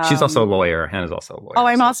 She's also a lawyer. Hannah's also a lawyer. Oh,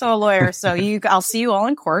 I'm also a lawyer. So I'll see you all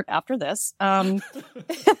in court after this.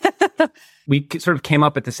 We sort of came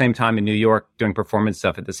up at the same time in New York doing performance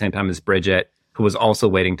stuff at the same time as Bridget, who was also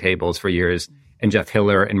waiting tables for years, and Jeff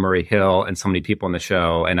Hiller and Murray Hill and so many people on the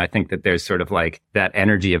show. And I think that there's sort of like that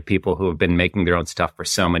energy of people who have been making their own stuff for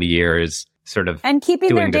so many years, sort of and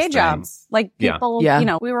keeping their day thing. jobs. Like people, you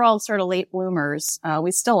know, we were all sort of late bloomers.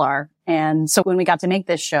 We still are. And so when we got to make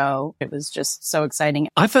this show, it was just so exciting.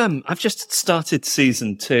 I've just started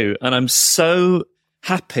season 2, and I'm so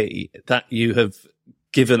happy that you have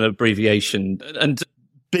given an abbreviation and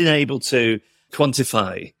been able to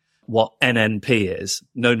quantify what NNP is,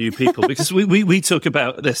 no new people, because we talk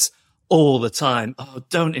about this all the time. Oh,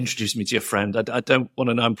 don't introduce me to your friend. I don't want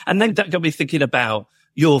to know. And then that got me thinking about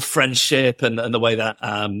your friendship and the way that,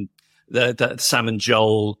 that Sam and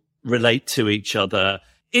Joel relate to each other.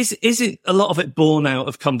 Is it a lot of it born out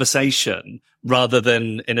of conversation rather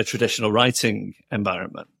than in a traditional writing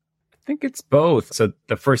environment? I think it's both. So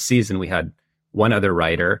the first season we had one other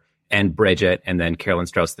writer and Bridget, and then Carolyn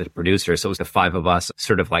Strauss, the producer. So it was the 5 of us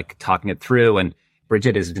sort of like talking it through. And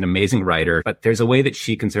Bridget is an amazing writer, but there's a way that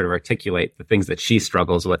she can sort of articulate the things that she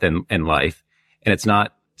struggles with in life. And it's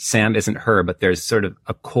not, Sam isn't her, but there's sort of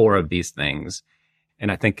a core of these things. And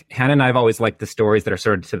I think Hannah and I have always liked the stories that are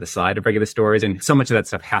sort of to the side of regular stories. And so much of that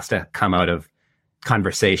stuff has to come out of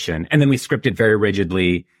conversation. And then we script it very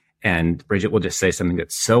rigidly. And Bridget will just say something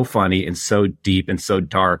that's so funny and so deep and so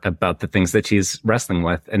dark about the things that she's wrestling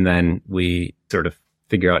with. And then we sort of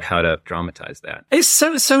figure out how to dramatize that. It's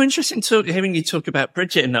so interesting hearing you talk about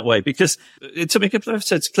Bridget in that way, because it took me a couple of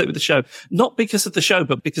episodes to click with the show, not because of the show,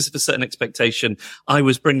 but because of a certain expectation I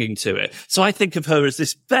was bringing to it. So I think of her as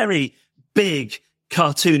this very big,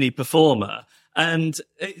 cartoony performer. And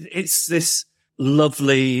it's this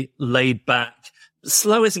lovely, laid back,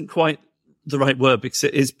 slow isn't quite the right word because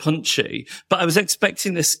it is punchy, but I was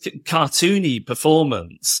expecting this cartoony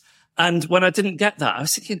performance. And when I didn't get that, I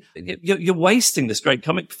was thinking, you're wasting this great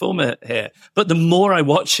comic performer here. But the more I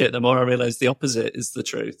watch it, the more I realize the opposite is the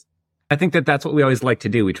truth. I think that that's what we always like to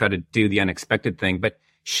do. We try to do the unexpected thing, but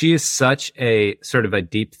she is such a sort of a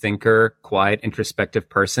deep thinker, quiet, introspective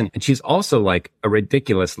person. And she's also like a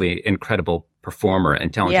ridiculously incredible performer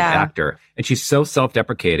and talented actor. And she's so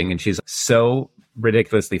self-deprecating and she's so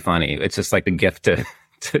ridiculously funny. It's just like a gift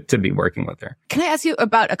to be working with her. Can I ask you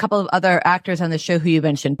about a couple of other actors on the show who you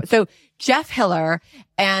mentioned? So Jeff Hiller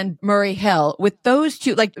and Murray Hill, with those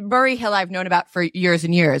two, like Murray Hill I've known about for years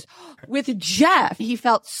and years. With Jeff, he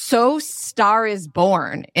felt so Star is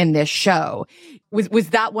Born in this show. Was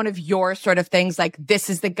that one of your sort of things, like this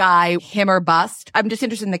is the guy, him or bust? I'm just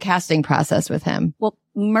interested in the casting process with him. Well,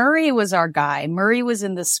 Murray was our guy. Murray was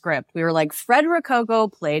in the script. We were like, Fred Rococo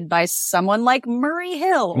played by someone like Murray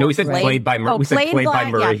Hill. No, we said played by Murray. We said played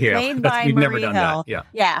by Murray Hill. Played by We've Murray never done Hill. that. Yeah.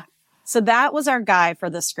 Yeah. So that was our guy for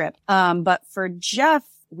the script. But for Jeff,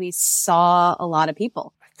 we saw a lot of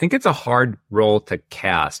people. I think it's a hard role to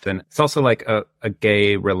cast. And it's also like a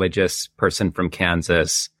gay religious person from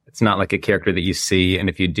Kansas. It's not like a character that you see. And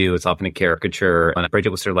if you do, it's often a caricature. And Bridget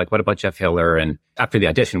was sort of like, what about Jeff Hiller? And after the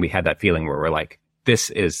audition, we had that feeling where we're like,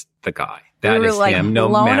 this is the guy. That is like him, no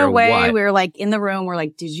blown matter away. what. We were like in the room. We're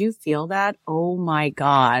like, did you feel that? Oh my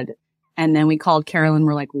God. And then we called Carolyn.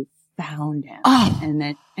 We're like, we found him. Oh.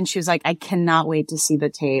 And she was like, I cannot wait to see the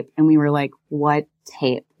tape. And we were like, what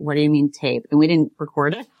tape? What do you mean tape? And we didn't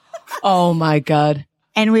record it. Oh my God.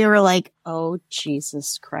 And we were like, oh,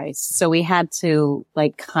 Jesus Christ. So we had to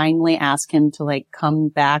like kindly ask him to like come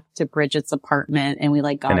back to Bridget's apartment. And we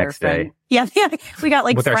like got our friend. Day. Yeah. We got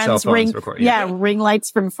like with friends our cell phones recording. ring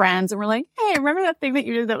lights from friends. And we're like, hey, remember that thing that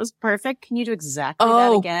you did that was perfect? Can you do exactly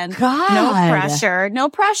that again? God. No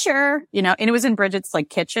pressure. You know, and it was in Bridget's like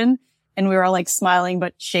kitchen. And we were all like smiling,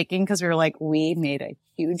 but shaking because we were like, we made a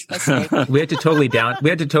huge mistake. we had to totally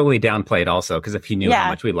downplay it also. Cause if he knew how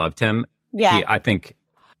much we loved him, I think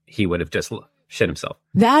he would have just shit himself.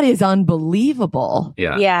 That is unbelievable.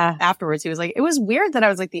 Yeah. Yeah. Afterwards, he was like, it was weird that I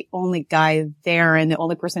was like the only guy there and the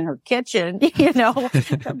only person in her kitchen, you know,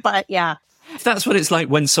 but yeah. That's what it's like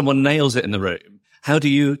when someone nails it in the room. How do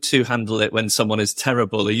you two handle it when someone is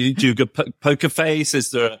terrible? Do you go poker face?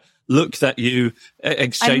 Is there look that you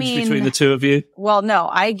exchange between the two of you? Well, no,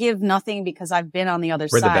 I give nothing because I've been on the other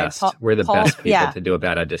side. We're the best. We're the best people to do a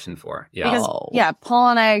bad audition for. Yeah. Because, Paul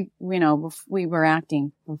and I, we were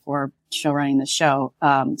acting before running the show.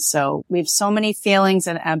 So we have so many feelings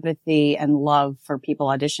and empathy and love for people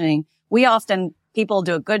auditioning. People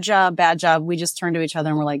do a good job, bad job. We just turn to each other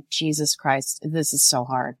and we're like, Jesus Christ, this is so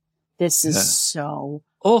hard. This is so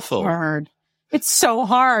awful. Hard. It's so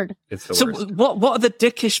hard. It's the worst. So what are the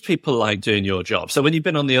dickish people like doing your job? So when you've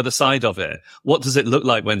been on the other side of it, what does it look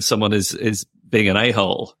like when someone is being an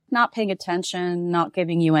a-hole? Not paying attention, not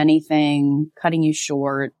giving you anything, cutting you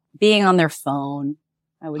short, being on their phone,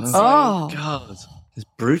 I would say. Oh, God. It's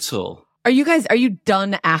brutal. Are you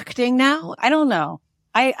done acting now? I don't know.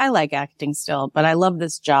 I like acting still, but I love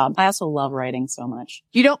this job. I also love writing so much.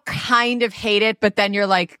 You don't kind of hate it, but then you're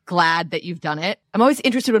like glad that you've done it. I'm always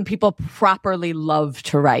interested when people properly love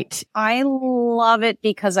to write. I love it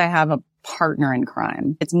because I have a partner in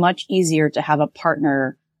crime. It's much easier to have a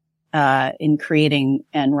partner in creating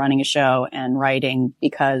and running a show and writing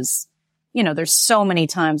because, there's so many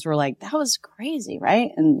times where like, that was crazy,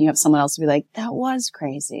 right? And you have someone else to be like, that was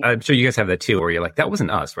crazy. I'm sure you guys have that too, where you're like, that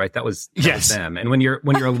wasn't us, right? That was them. And when you're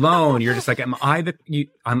alone, you're just like, am I the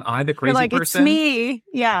crazy you're like, person? It's me.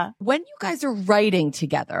 Yeah. When you guys are writing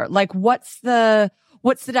together, like what's the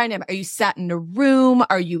dynamic? Are you sat in a room?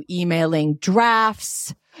 Are you emailing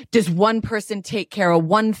drafts? Does one person take care of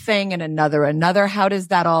one thing and another? How does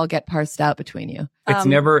that all get parsed out between you? It's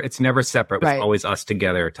never separate. Right. It's always us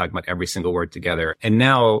together, talking about every single word together. And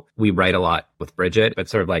now we write a lot with Bridget, but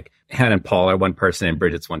sort of like Hannah and Paul are one person and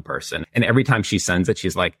Bridget's one person. And every time she sends it,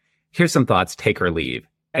 she's like, here's some thoughts, take or leave.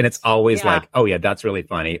 And it's always like, oh yeah, that's really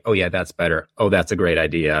funny. Oh yeah, that's better. Oh, that's a great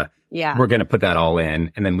idea. Yeah. We're going to put that all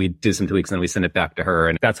in. And then we do some tweaks and then we send it back to her.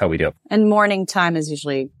 And that's how we do it. And morning time is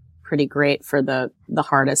usually pretty great for the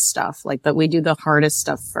hardest stuff. Like that we do the hardest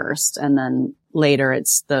stuff first and then later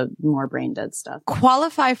it's the more brain dead stuff.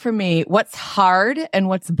 Qualify for me. What's hard and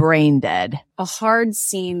what's brain dead? A hard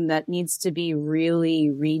scene that needs to be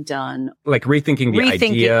really redone. Like rethinking the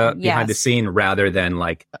idea behind yes. the scene rather than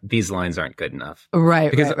like, these lines aren't good enough. Right,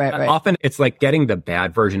 because right. often it's like getting the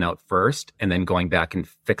bad version out first and then going back and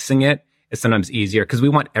fixing it is sometimes easier because we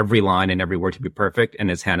want every line and every word to be perfect. And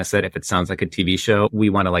as Hannah said, if it sounds like a TV show, we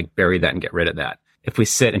want to like bury that and get rid of that. If we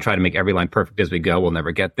sit and try to make every line perfect as we go, we'll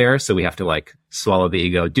never get there. So we have to like swallow the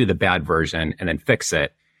ego, do the bad version and then fix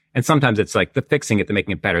it. And sometimes it's like the fixing it, the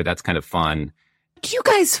making it better. That's kind of fun. What do you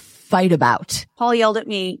guys fight about? Paul yelled at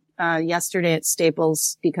me yesterday at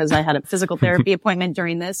Staples because I had a physical therapy appointment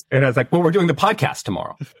during this. And I was like, well, we're doing the podcast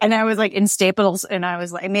tomorrow. And I was like in Staples and I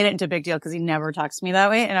was like, I made it into a big deal because he never talks to me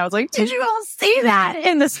that way. And I was like, did you all see that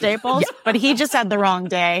in the Staples? Yeah. But he just had the wrong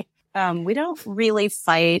day. We don't really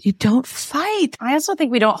fight. You don't fight. I also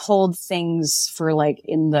think we don't hold things for like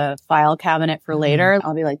in the file cabinet for later.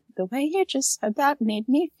 I'll be like, the way you just said that made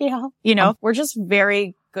me feel, we're just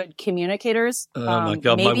very good communicators. Oh my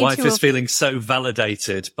God. My wife is feeling so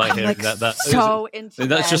validated by hearing that.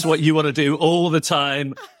 That's just what you want to do all the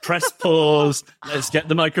time. Press pause. Let's get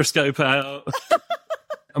the microscope out.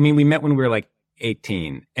 I mean, we met when we were like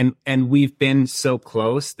 18 and we've been so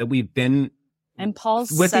close that we've been and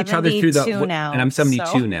Paul's with each other through the now, and I'm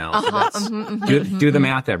 72 now. So do the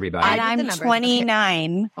math, everybody. And I'm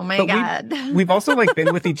 29. Oh my God. We've also like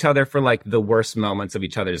been with each other for like the worst moments of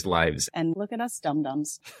each other's lives. And look at us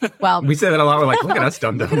dum-dums. Well, we say that a lot. We're like, look at us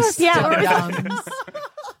dum-dums. Dum-dums. Look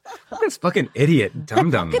at this fucking idiot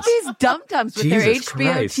dum-dums. Look at these dum-dums with their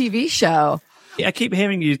HBO Christ. TV show. Yeah, I keep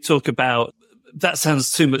hearing you talk about, that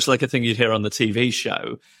sounds too much like a thing you'd hear on the TV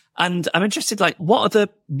show. And I'm interested, like, what are the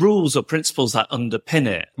rules or principles that underpin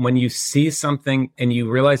it? When you see something and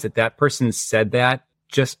you realize that person said that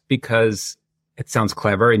just because it sounds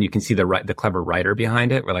clever and you can see the clever writer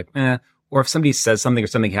behind it, we're like, Or if somebody says something or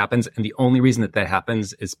something happens and the only reason that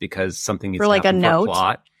happens is because something needs to happen for a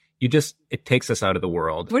plot, it takes us out of the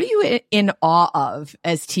world. What are you in awe of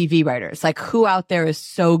as TV writers? Like, who out there is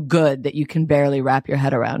so good that you can barely wrap your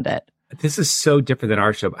head around it? This is so different than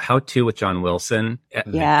our show. How To with John Wilson.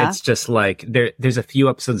 Yeah. It's just like, there's a few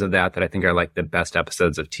episodes of that I think are like the best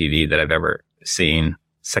episodes of TV that I've ever seen.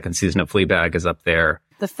 Second season of Fleabag is up there.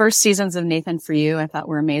 The first seasons of Nathan For You I thought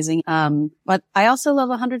were amazing. But I also love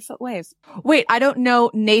 100 Foot Wave. Wait, I don't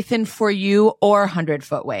know Nathan For You or 100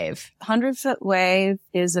 Foot Wave. 100 Foot Wave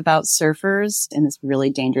is about surfers in this really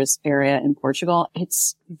dangerous area in Portugal.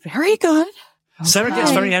 It's very good. Okay. Sarah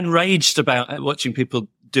gets very enraged about watching people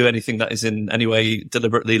do anything that is in any way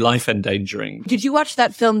deliberately life endangering. Did you watch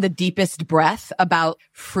that film, The Deepest Breath, about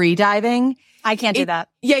free diving? I can't do that.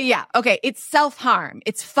 Yeah. Okay. It's self-harm.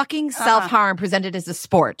 It's fucking self-harm presented as a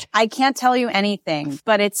sport. I can't tell you anything,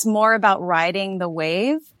 but it's more about riding the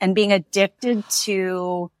wave and being addicted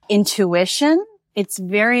to intuition. It's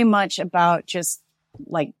very much about just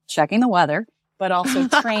like checking the weather, but also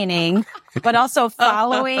training, but also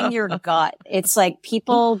following your gut. It's like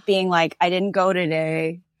people being like, I didn't go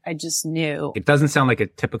today. I just knew. It doesn't sound like a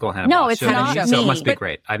typical Hannah No, Bosch it's show to not me, me. so it must be But-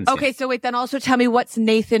 great. I haven't seen Okay. it. So wait, then also tell me what's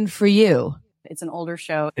Nathan for you? It's an older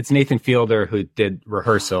show. It's Nathan Fielder who did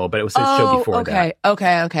Rehearsal, but it was his show before that.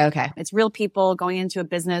 Okay. It's real people going into a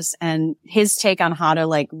business and his take on how to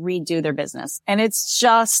like redo their business. And it's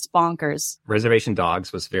just bonkers. Reservation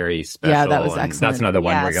Dogs was very special. Yeah, that was and excellent. That's another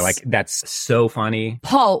one where Yes. you're like, that's so funny.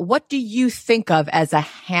 Paul, what do you think of as a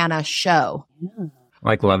Hannah show?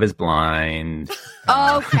 Like Love is Blind.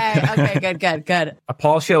 Okay. Good. A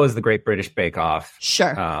Paul show is The Great British Bake Off.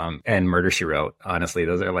 Sure. And Murder, She Wrote. Honestly,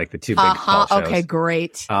 those are like the two big Paul shows. Okay,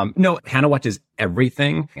 great. No, Hannah watches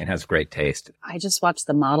everything and has great taste. I just watched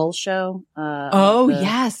the model show.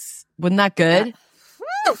 Yes. Wasn't that good?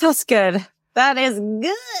 That feels good. That is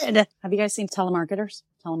good. Have you guys seen Telemarketers?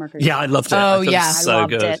 Yeah, I loved it. I thought it yeah. was I so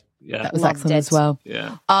loved good. it. Yeah. That was Loved excellent it. as well.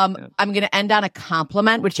 Yeah. I'm going to end on a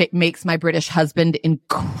compliment, which it makes my British husband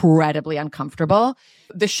incredibly uncomfortable.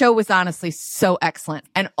 The show was honestly so excellent.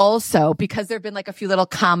 And also because there've been like a few little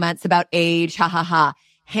comments about age,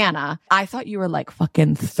 Hannah, I thought you were like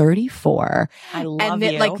fucking 34. I love and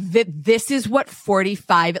that you. like this is what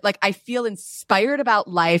 45, like I feel inspired about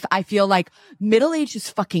life. I feel like middle age is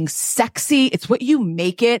fucking sexy. It's what you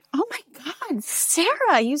make it. Oh my God,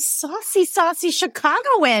 Sarah, you saucy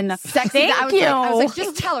Chicagoan. Sexy. Thank you. I was like,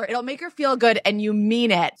 just tell her. It'll make her feel good and you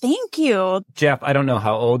mean it. Thank you. Jeff, I don't know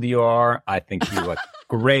how old you are. I think you look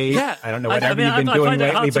great. Yeah. I don't know whatever you've been I doing find it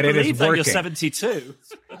lately, hard but to it believe is that working. You're 72.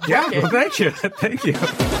 Yeah, well, thank you. Thank you.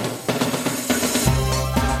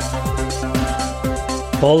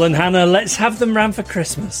 Paul and Hannah, let's have them round for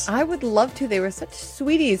Christmas. I would love to. They were such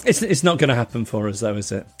sweeties. It's not going to happen for us, though,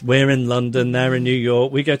 is it? We're in London, they're in New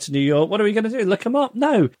York. We go to New York. What are we going to do? Look them up?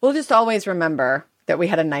 No. We'll just always remember that we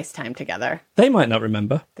had a nice time together. They might not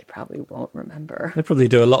remember. They probably won't remember. They probably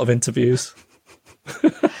do a lot of interviews.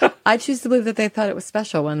 I choose to believe that they thought it was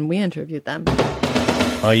special when we interviewed them.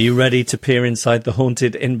 Are you ready to peer inside the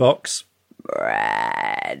haunted inbox?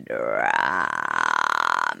 Red rum.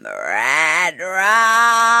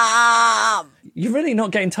 You're really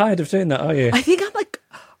not getting tired of doing that, are you? I think I'm like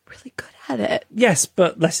really good at it. Yes,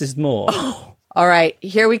 but less is more. All right,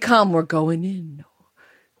 here we come. We're going in.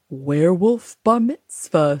 Werewolf bar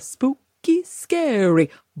mitzvah, spooky, scary.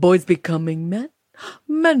 Boys becoming men,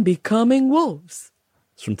 men becoming wolves.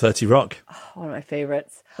 It's from 30 Rock. One of my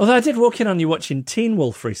favorites. Although I did walk in on you watching Teen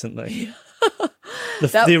Wolf recently.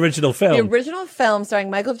 The original film. The original film starring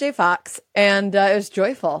Michael J. Fox, and it was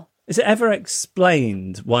joyful. Is it ever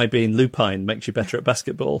explained why being lupine makes you better at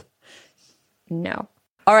basketball? No.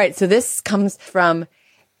 All right, so this comes from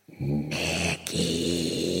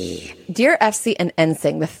Nikki. Dear FC and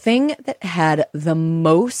NSYNC, the thing that had the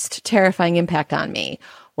most terrifying impact on me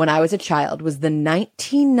when I was a child was the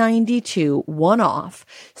 1992 one-off,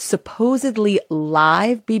 supposedly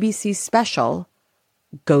live BBC special,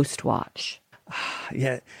 Ghost Watch.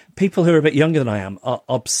 Yeah, people who are a bit younger than I am are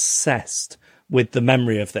obsessed with the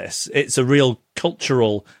memory of this. It's a real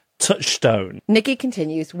cultural touchstone. Nikki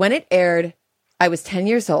continues, when it aired, I was 10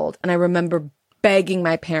 years old, and I remember begging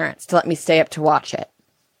my parents to let me stay up to watch it.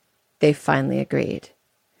 They finally agreed.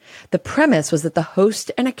 The premise was that the host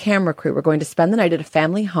and a camera crew were going to spend the night at a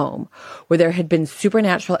family home where there had been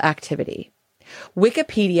supernatural activity.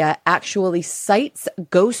 Wikipedia actually cites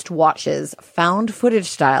Ghost Watch's found footage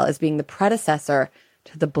style as being the predecessor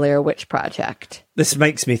to the Blair Witch Project. This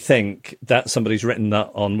makes me think that somebody's written that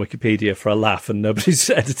on Wikipedia for a laugh and nobody's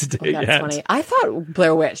edited it That's yet. funny. I thought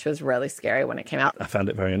Blair Witch was really scary when it came out. I found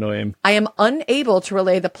it very annoying. I am unable to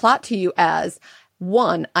relay the plot to you as,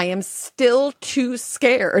 one, I am still too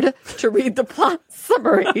scared to read the plot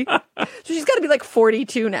summary. So she's got to be like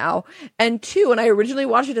 42 now. And two, when I originally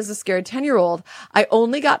watched it as a scared 10-year-old, I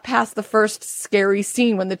only got past the first scary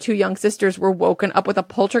scene when the two young sisters were woken up with a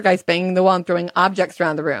poltergeist banging the wall and throwing objects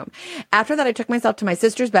around the room. After that, I took myself to my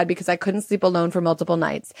sister's bed because I couldn't sleep alone for multiple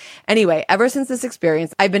nights. Anyway, ever since this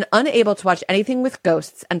experience, I've been unable to watch anything with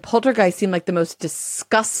ghosts, and poltergeists seem like the most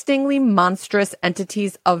disgustingly monstrous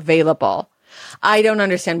entities available. I don't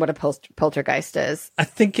understand what a poltergeist is. I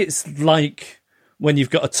think it's like when you've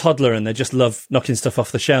got a toddler and they just love knocking stuff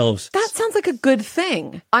off the shelves. That sounds like a good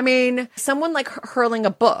thing. I mean, someone like hurling a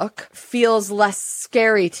book feels less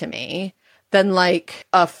scary to me than like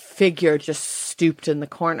a figure just stooped in the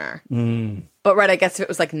corner. But I guess if it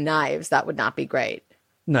was like knives, that would not be great.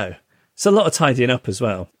 No. It's a lot of tidying up as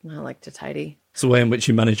well. I like to tidy. It's the way in which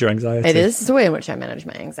you manage your anxiety. It is the way in which I manage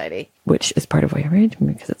my anxiety, which is part of why I read,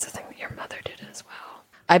 because it's a thing that your mother did as well.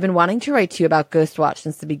 I've been wanting to write to you about Ghostwatch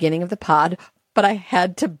since the beginning of the pod, but I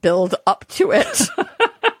had to build up to it.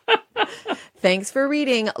 Thanks for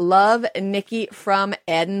reading. Love, Nikki from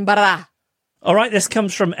Edinburgh. All right, this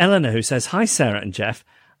comes from Eleanor, who says, Hi, Sarah and Jeff.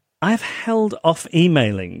 I've held off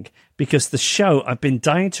emailing because the show I've been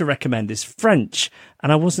dying to recommend is French,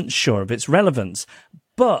 and I wasn't sure of its relevance.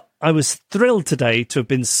 But I was thrilled today to have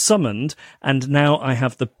been summoned, and now I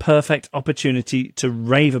have the perfect opportunity to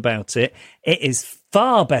rave about it. It is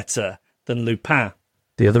far better than Lupin.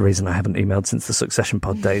 The other reason I haven't emailed since the Succession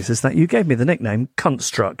Pod days is that you gave me the nickname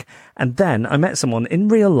Cuntstruck, and then I met someone in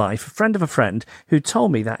real life, a friend of a friend, who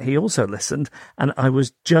told me that he also listened, and I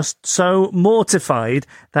was just so mortified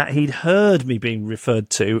that he'd heard me being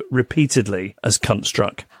referred to repeatedly as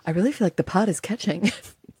Cuntstruck. I really feel like the pod is catching.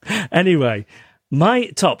 Anyway, my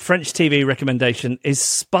top French TV recommendation is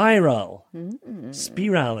Spiral.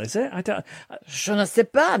 Spiral, is it? I don't. Je ne sais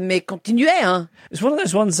pas, mais continuez, hein? It's one of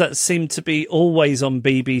those ones that seem to be always on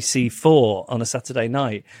BBC 4 on a Saturday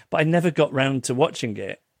night, but I never got round to watching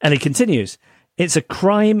it. And it continues. It's a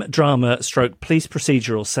crime drama stroke police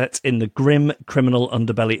procedural set in the grim criminal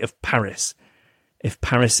underbelly of Paris. If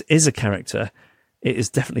Paris is a character, it is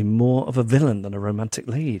definitely more of a villain than a romantic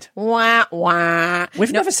lead. Wah, wah.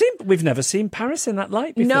 We've never seen Paris in that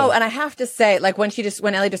light before. No, and I have to say, like when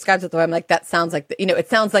Ellie describes it the way, I'm like, that sounds like, it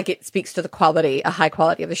sounds like it speaks to the quality, a high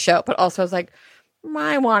quality of the show. But also I was like,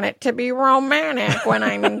 I want it to be romantic when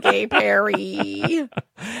I'm in Gay Perry.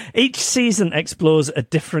 Each season explores a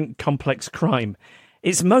different complex crime.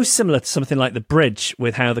 It's most similar to something like The Bridge,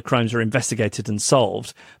 with how the crimes are investigated and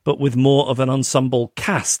solved, but with more of an ensemble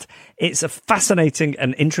cast. It's a fascinating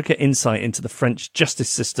and intricate insight into the French justice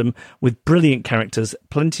system, with brilliant characters,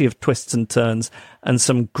 plenty of twists and turns, and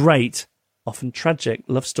some great, often tragic,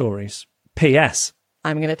 love stories. P.S.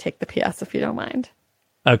 I'm going to take the P.S. if you don't mind.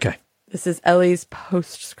 Okay. This is Ellie's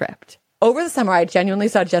postscript. Over the summer, I genuinely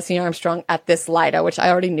saw Jesse Armstrong at this Lido, which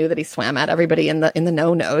I already knew that he swam at. Everybody in the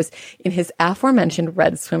know knows, in his aforementioned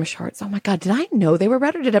red swim shorts. Oh my God, did I know they were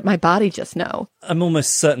red, or did my body just know? I'm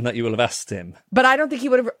almost certain that you will have asked him. But I don't think he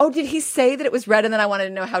would have. Oh, did he say that it was red and then I wanted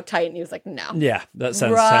to know how tight? And he was like, no. Yeah, that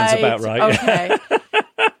sounds about right. Okay.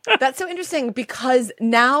 That's so interesting, because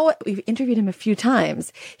now we've interviewed him a few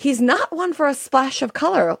times. He's not one for a splash of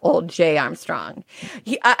color, old Jay Armstrong.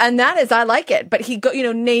 And that is, I like it. But he go,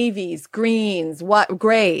 navies, greens,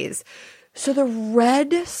 grays. So the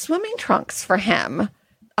red swimming trunks for him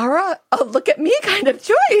are a look at me kind of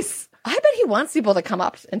choice. I bet he wants people to come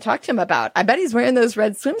up and talk to him about. I bet he's wearing those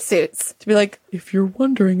red swimsuits to be like, if you're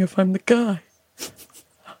wondering if I'm the guy,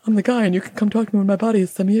 I'm the guy, and you can come talk to me when my body is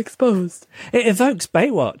semi-exposed. It evokes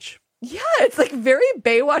Baywatch. Yeah, it's like very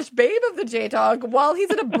Baywatch Babe of the J-Dog while he's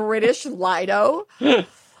at a British Lido.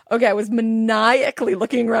 Okay, I was maniacally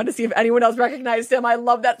looking around to see if anyone else recognized him. I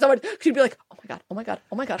love that so much. She'd be like, oh my God, oh my God,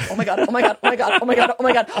 oh my God, oh my God, oh my God, oh my God, oh my God, oh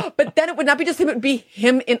my God. But then it would not be just him, it would be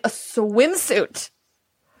him in a swimsuit.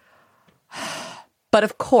 But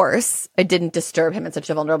of course, I didn't disturb him in such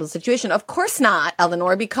a vulnerable situation. Of course not,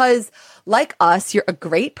 Eleanor, because like us, you're a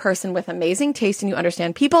great person with amazing taste and you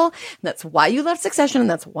understand people. And that's why you love Succession and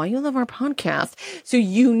that's why you love our podcast. So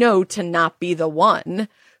you know to not be the one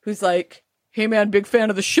who's like, hey man, big fan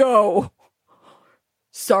of the show.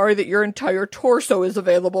 Sorry that your entire torso is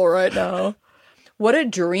available right now. What a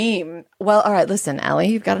dream. Well, all right, listen, Ellie,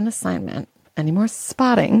 you've got an assignment. Any more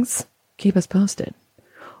spottings? Keep us posted.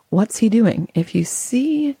 What's he doing? If you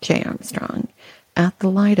see Jay Armstrong at the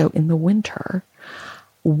Lido in the winter,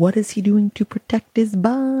 what is he doing to protect his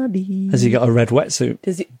body? Has he got a red wetsuit?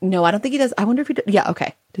 Does he? No, I don't think he does. I wonder if he does. Yeah,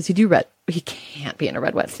 okay. Does he do red? He can't be in a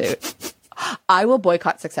red wetsuit. I will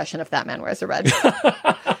boycott Succession if that man wears a red.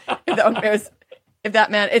 If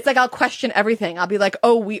that man, it's like I'll question everything. I'll be like,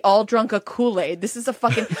 oh, we all drunk a Kool-Aid. This is a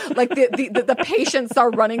fucking, like the patients are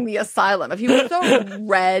running the asylum. If he was a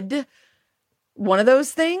red, one of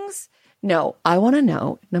those things, no, I want to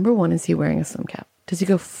know, number one, is he wearing a swim cap? Does he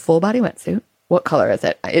go full body wetsuit? What color is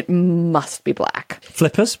it? It must be black.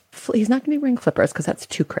 Flippers? He's not going to be wearing flippers because that's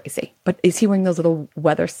too crazy. But is he wearing those little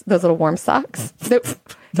warm socks?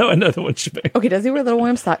 No, I know the one should be. Okay, does he wear little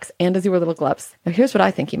warm socks and does he wear little gloves? Now, here's what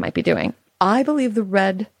I think he might be doing. I believe the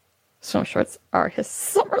red swim shorts are his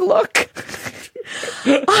summer look.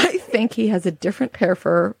 I think he has a different pair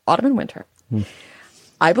for autumn and winter.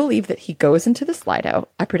 I believe that he goes into this Lido.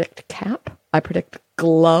 I predict cap. I predict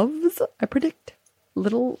gloves. I predict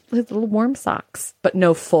his little warm socks, but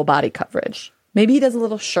no full body coverage. Maybe he does a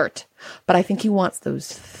little shirt, but I think he wants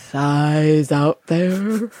those thighs out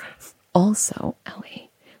there. Also, Ellie,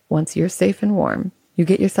 once you're safe and warm, you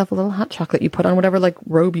get yourself a little hot chocolate. You put on whatever like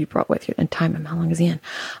robe you brought with you and time him. How long is he in?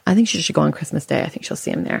 I think she should go on Christmas Day. I think she'll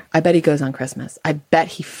see him there. I bet he goes on Christmas. I bet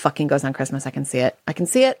he fucking goes on Christmas. I can see it. I can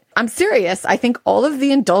see it. I'm serious. I think all of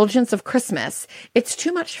the indulgence of Christmas, it's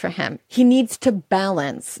too much for him. He needs to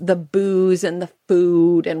balance the booze and the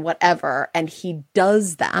food and whatever. And he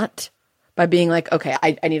does that by being like, okay,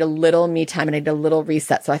 I need a little me time and I need a little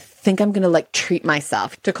reset. So I think I'm going to like treat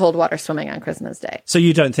myself to cold water swimming on Christmas Day. So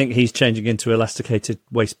you don't think he's changing into elasticated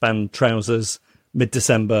waistband trousers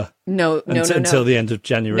mid-December? No. Until the end of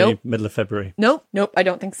January, Nope. middle of February? Nope. I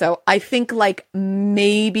don't think so. I think like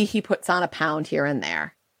maybe he puts on a pound here and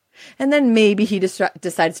there. And then maybe he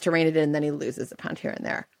decides to rein it in and then he loses a pound here and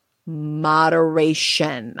there.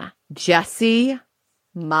 Moderation. Jesse,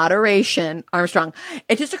 moderation. Armstrong.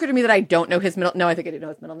 It just occurred to me that I don't know his middle. No, I think I do know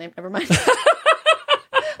his middle name. Never mind.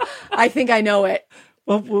 I think I know it.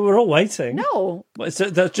 Well, we're all waiting. No. So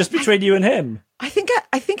that's just between you and him? I think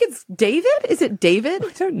it's David. Is it David? I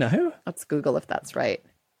don't know. Let's Google if that's right.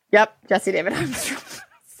 Yep. Jesse David Armstrong.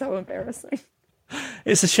 So embarrassing.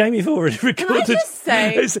 It's a shame you've already recorded. Can I just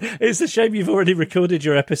say? It's a shame you've already recorded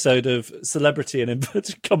your episode of Celebrity and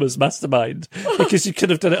Inverted Commas Mastermind because you could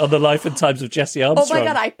have done it on the life and times of Jesse Armstrong. Oh my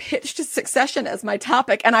God, I pitched Succession as my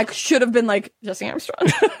topic and I should have been like Jesse Armstrong.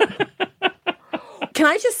 Can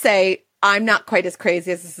I just say, I'm not quite as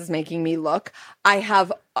crazy as this is making me look.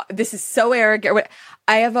 This is so arrogant.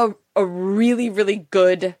 I have a really, really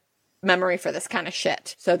good memory for this kind of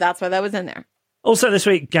shit. So that's why that was in there. Also this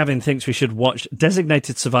week, Gavin thinks we should watch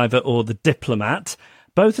Designated Survivor or The Diplomat.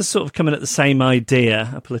 Both are sort of coming at the same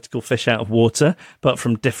idea, a political fish out of water, but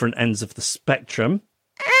from different ends of the spectrum.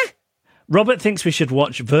 Robert thinks we should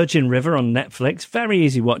watch Virgin River on Netflix. Very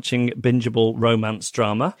easy watching, bingeable romance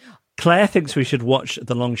drama. Claire thinks we should watch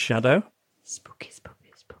The Long Shadow. Spooky.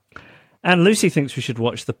 And Lucy thinks we should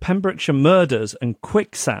watch The Pembrokeshire Murders and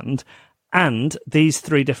Quicksand. And these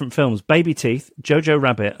three different films, Baby Teeth, Jojo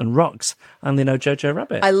Rabbit, and Rocks. I only know Jojo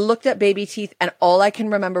Rabbit. I looked at Baby Teeth, and all I can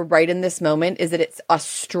remember right in this moment is that it's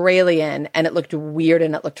Australian, and it looked weird,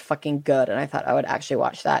 and it looked fucking good, and I thought I would actually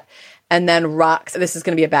watch that. And then Rocks, this is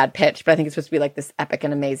going to be a bad pitch, but I think it's supposed to be like this epic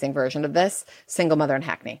and amazing version of this, Single Mother in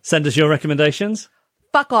Hackney. Send us your recommendations.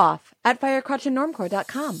 Fuck off at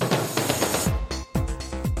firecrotchandnormcore.com.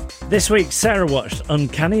 This week, Sarah watched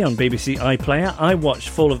Uncanny on BBC iPlayer. I watched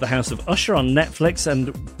Fall of the House of Usher on Netflix,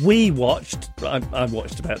 and I watched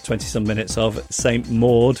about 20-some minutes of St.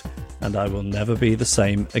 Maud, and I Will Never Be the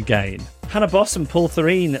Same Again. Hannah Boss and Paul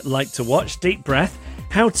Thureen like to watch Deep Breath,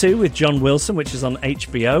 How To with John Wilson, which is on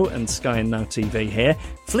HBO and Sky and Now TV here,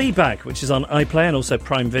 Fleabag, which is on iPlayer and also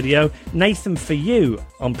Prime Video, Nathan For You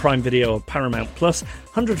on Prime Video or Paramount Plus,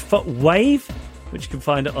 100 Foot Wave, which you can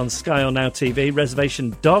find on Sky or Now TV,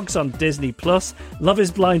 Reservation Dogs on Disney+, Love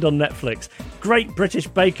is Blind on Netflix, Great British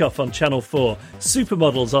Bake Off on Channel 4,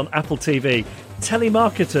 Supermodels on Apple TV,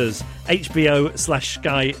 Telemarketers,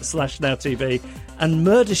 HBO/Sky/Now TV, and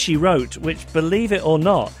Murder, She Wrote, which, believe it or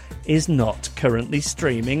not, is not currently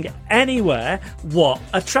streaming anywhere. What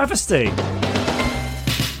a travesty!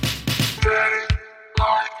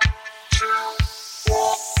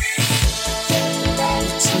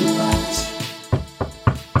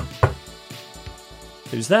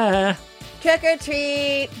 Who's there? Trick or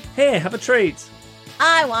treat. Here, have a treat.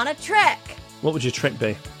 I want a trick. What would your trick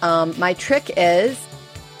be? My trick is...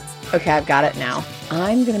 Okay, I've got it now.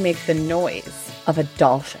 I'm going to make the noise of a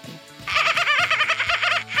dolphin.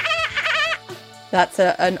 That's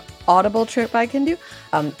an audible trick I can do.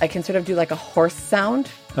 I can sort of do like a horse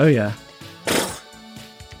sound. Oh, yeah.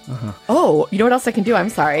 Oh, you know what else I can do? I'm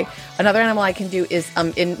sorry. Another animal I can do is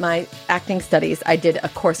in my acting studies, I did a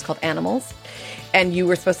course called Animals. And you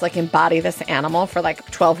were supposed to like embody this animal for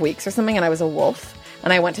like 12 weeks or something. And I was a wolf.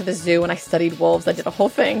 And I went to the zoo and I studied wolves. I did a whole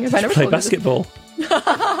thing. Did you play basketball?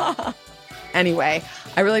 Anyway,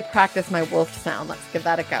 I really practiced my wolf sound. Let's give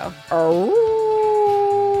that a go. Oh.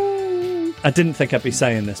 I didn't think I'd be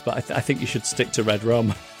saying this, but I think you should stick to Red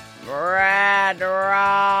Rum. Red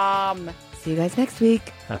Rum. See you guys next week.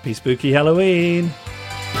 Happy Spooky Halloween.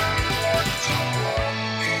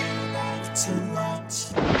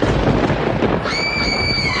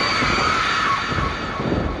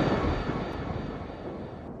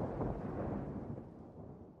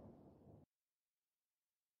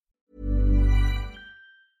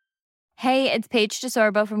 Hey, it's Paige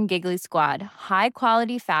DeSorbo from Giggly Squad. High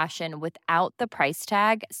quality fashion without the price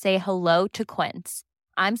tag. Say hello to Quince.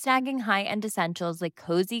 I'm snagging high-end essentials like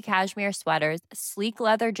cozy cashmere sweaters, sleek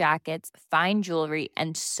leather jackets, fine jewelry,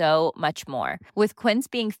 and so much more. With Quince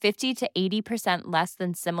being 50 to 80% less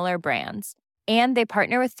than similar brands. And they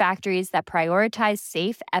partner with factories that prioritize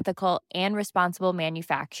safe, ethical, and responsible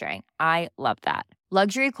manufacturing. I love that.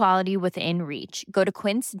 Luxury quality within reach. Go to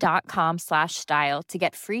quince.com/style to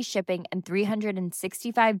get free shipping and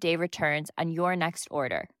 365-day returns on your next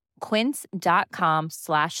order.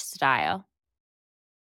 Quince.com/style.